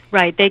 right?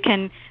 Right. They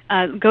can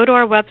go to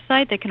our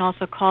website. They can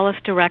also call us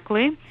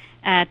directly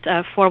at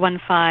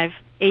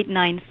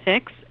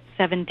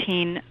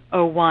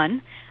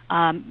 415-896-1701.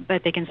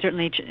 But they can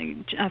certainly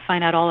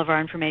find out all of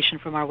our information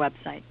from our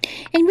website.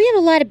 And we have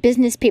a lot of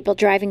business people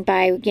driving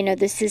by.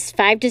 This is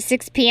 5 to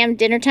 6 p.m.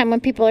 dinner time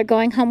when people are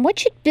going home. What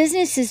should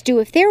businesses do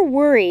if they're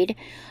worried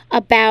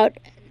about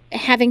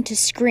having to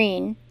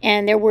screen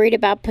and they're worried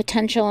about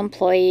potential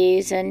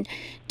employees and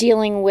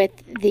dealing with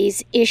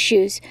these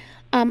issues?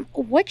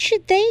 What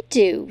should they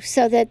do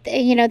so that,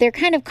 they're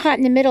kind of caught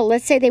in the middle?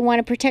 Let's say they want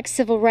to protect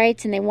civil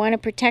rights and they want to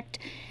protect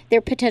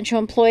their potential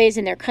employees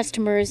and their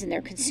customers and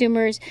their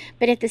consumers,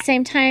 but at the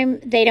same time,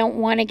 they don't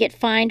want to get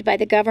fined by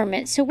the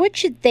government. So what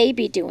should they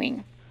be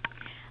doing?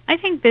 I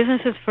think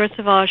businesses, first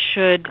of all,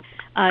 should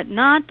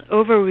not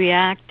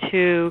overreact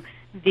to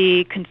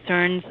the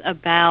concerns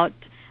about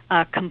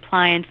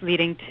compliance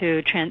leading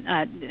to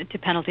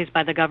penalties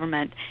by the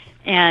government.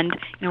 And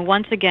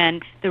once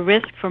again, the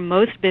risk for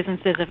most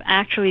businesses of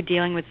actually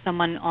dealing with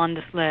someone on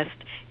this list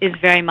is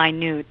very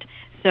minute.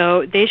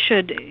 So they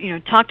should,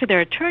 talk to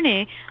their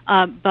attorney,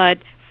 but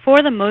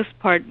for the most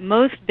part,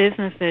 most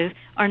businesses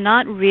are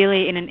not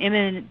really in an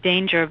imminent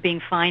danger of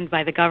being fined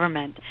by the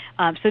government.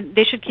 So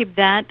they should keep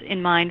that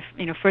in mind,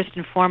 first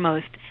and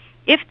foremost.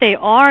 If they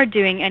are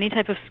doing any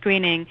type of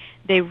screening,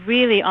 they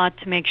really ought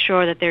to make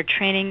sure that they're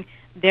training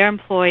their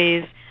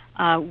employees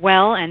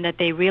well, and that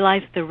they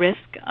realize the risk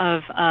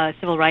of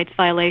civil rights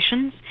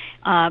violations,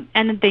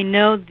 and that they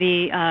know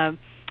the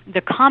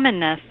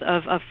commonness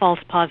of false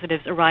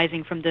positives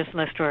arising from this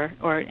list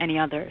or any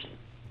others.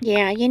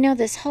 Yeah,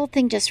 this whole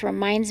thing just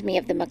reminds me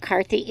of the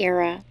McCarthy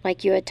era,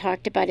 like you had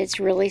talked about. It's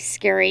really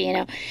scary,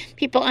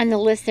 People on the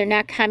list, they're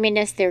not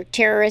communists, they're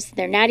terrorists,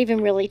 they're not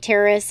even really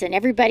terrorists, and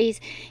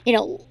everybody's,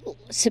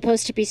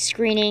 supposed to be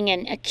screening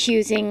and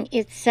accusing.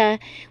 It's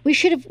we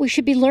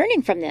should be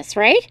learning from this,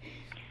 right?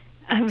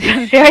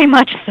 Very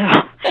much so.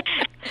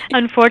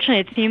 Unfortunately,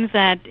 it seems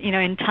that,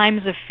 in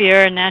times of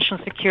fear and national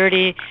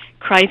security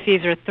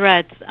crises or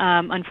threats,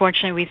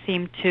 unfortunately, we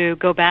seem to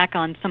go back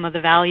on some of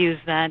the values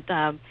that,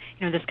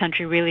 this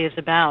country really is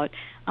about.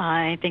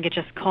 I think it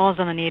just calls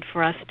on the need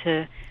for us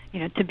to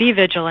be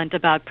vigilant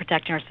about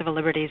protecting our civil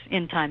liberties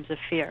in times of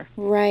fear.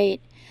 Right.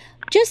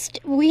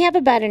 We have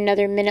about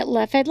another minute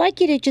left. I'd like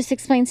you to just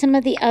explain some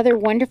of the other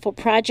wonderful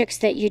projects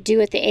that you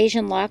do at the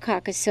Asian Law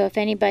Caucus. So if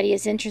anybody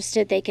is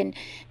interested, they can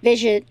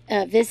visit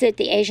the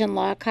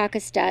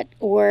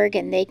asianlawcaucus.org,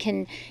 and they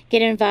can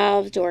get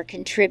involved or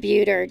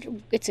contribute. Or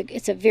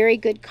it's a very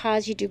good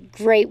cause. You do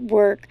great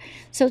work.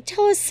 So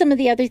tell us some of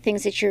the other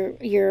things that your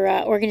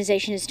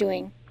organization is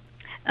doing.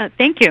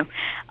 Thank you.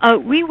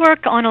 We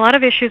work on a lot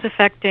of issues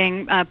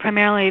affecting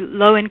primarily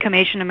low-income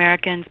Asian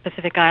Americans,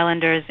 Pacific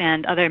Islanders,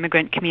 and other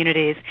immigrant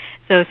communities.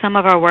 So some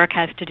of our work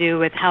has to do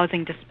with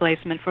housing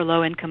displacement for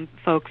low-income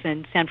folks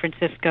in San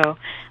Francisco.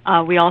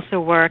 We also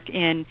work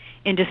in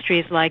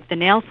industries like the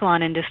nail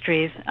salon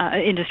industry,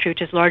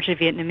 which is largely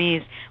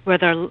Vietnamese, where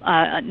there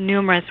are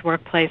numerous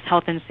workplace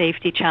health and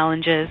safety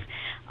challenges.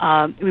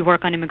 We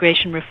work on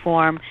immigration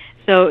reform.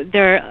 So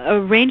there are a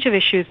range of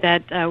issues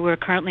that we're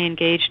currently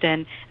engaged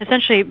in,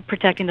 essentially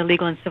protecting the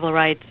legal and civil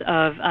rights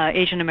of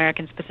Asian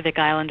Americans, Pacific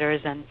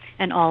Islanders,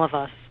 and all of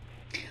us.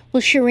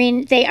 Well,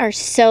 Shireen, they are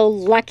so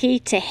lucky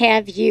to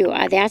have you.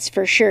 That's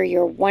for sure.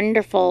 You're a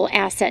wonderful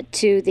asset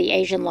to the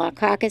Asian Law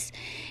Caucus,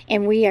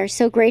 and we are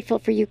so grateful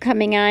for you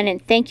coming on,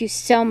 and thank you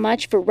so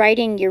much for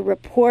writing your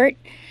report.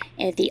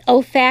 The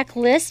OFAC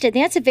list, and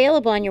that's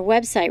available on your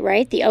website,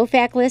 right? The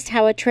OFAC list,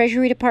 how a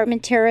Treasury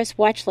Department terrorist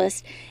watch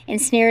list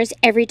ensnares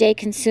everyday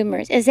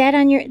consumers. Is that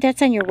on your?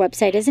 That's on your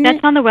website, isn't it?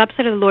 That's on the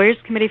website of the Lawyers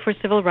Committee for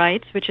Civil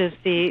Rights, which is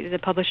the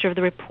publisher of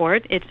the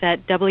report. It's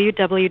at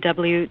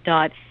www.lccr.com.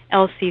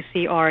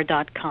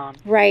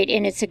 Right,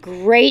 and it's a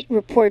great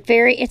report.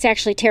 It's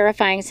actually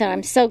terrifying, so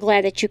I'm so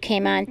glad that you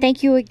came on.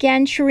 Thank you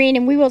again, Shireen,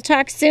 and we will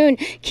talk soon.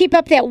 Keep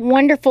up that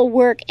wonderful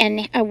work,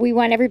 and we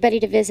want everybody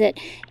to visit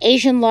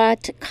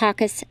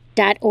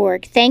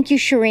AsianLawCaucus.org. Thank you,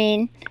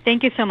 Shireen.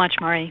 Thank you so much,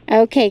 Mari.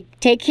 Okay,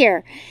 take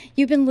care.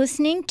 You've been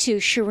listening to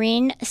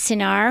Shireen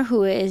Sinar,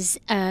 who is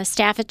a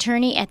staff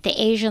attorney at the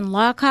Asian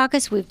Law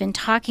Caucus. We've been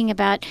talking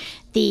about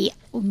the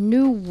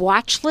new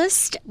watch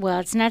list. Well,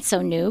 it's not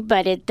so new,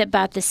 but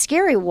about the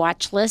scary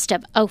watch list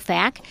of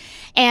OFAC.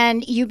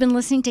 And you've been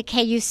listening to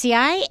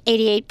KUCI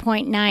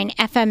 88.9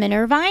 FM in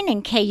Irvine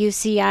and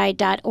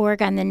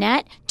KUCI.org on the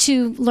net.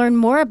 To learn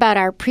more about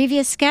our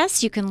previous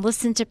guests, you can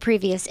listen to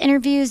previous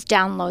interviews,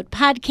 download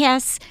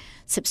podcasts,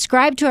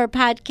 subscribe to our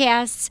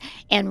podcasts,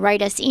 and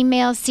write us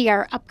emails, see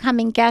our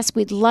upcoming guests.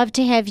 We'd love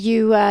to have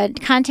you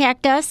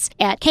contact us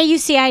at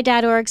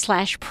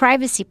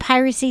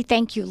kuci.org/privacypiracy.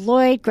 Thank you,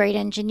 Lloyd. Great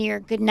engineer.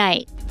 Good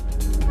night.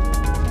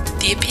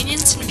 The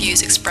opinions and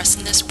views expressed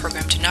in this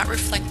program do not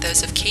reflect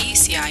those of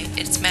KUCI,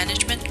 its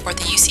management, or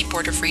the UC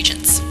Board of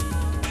Regents.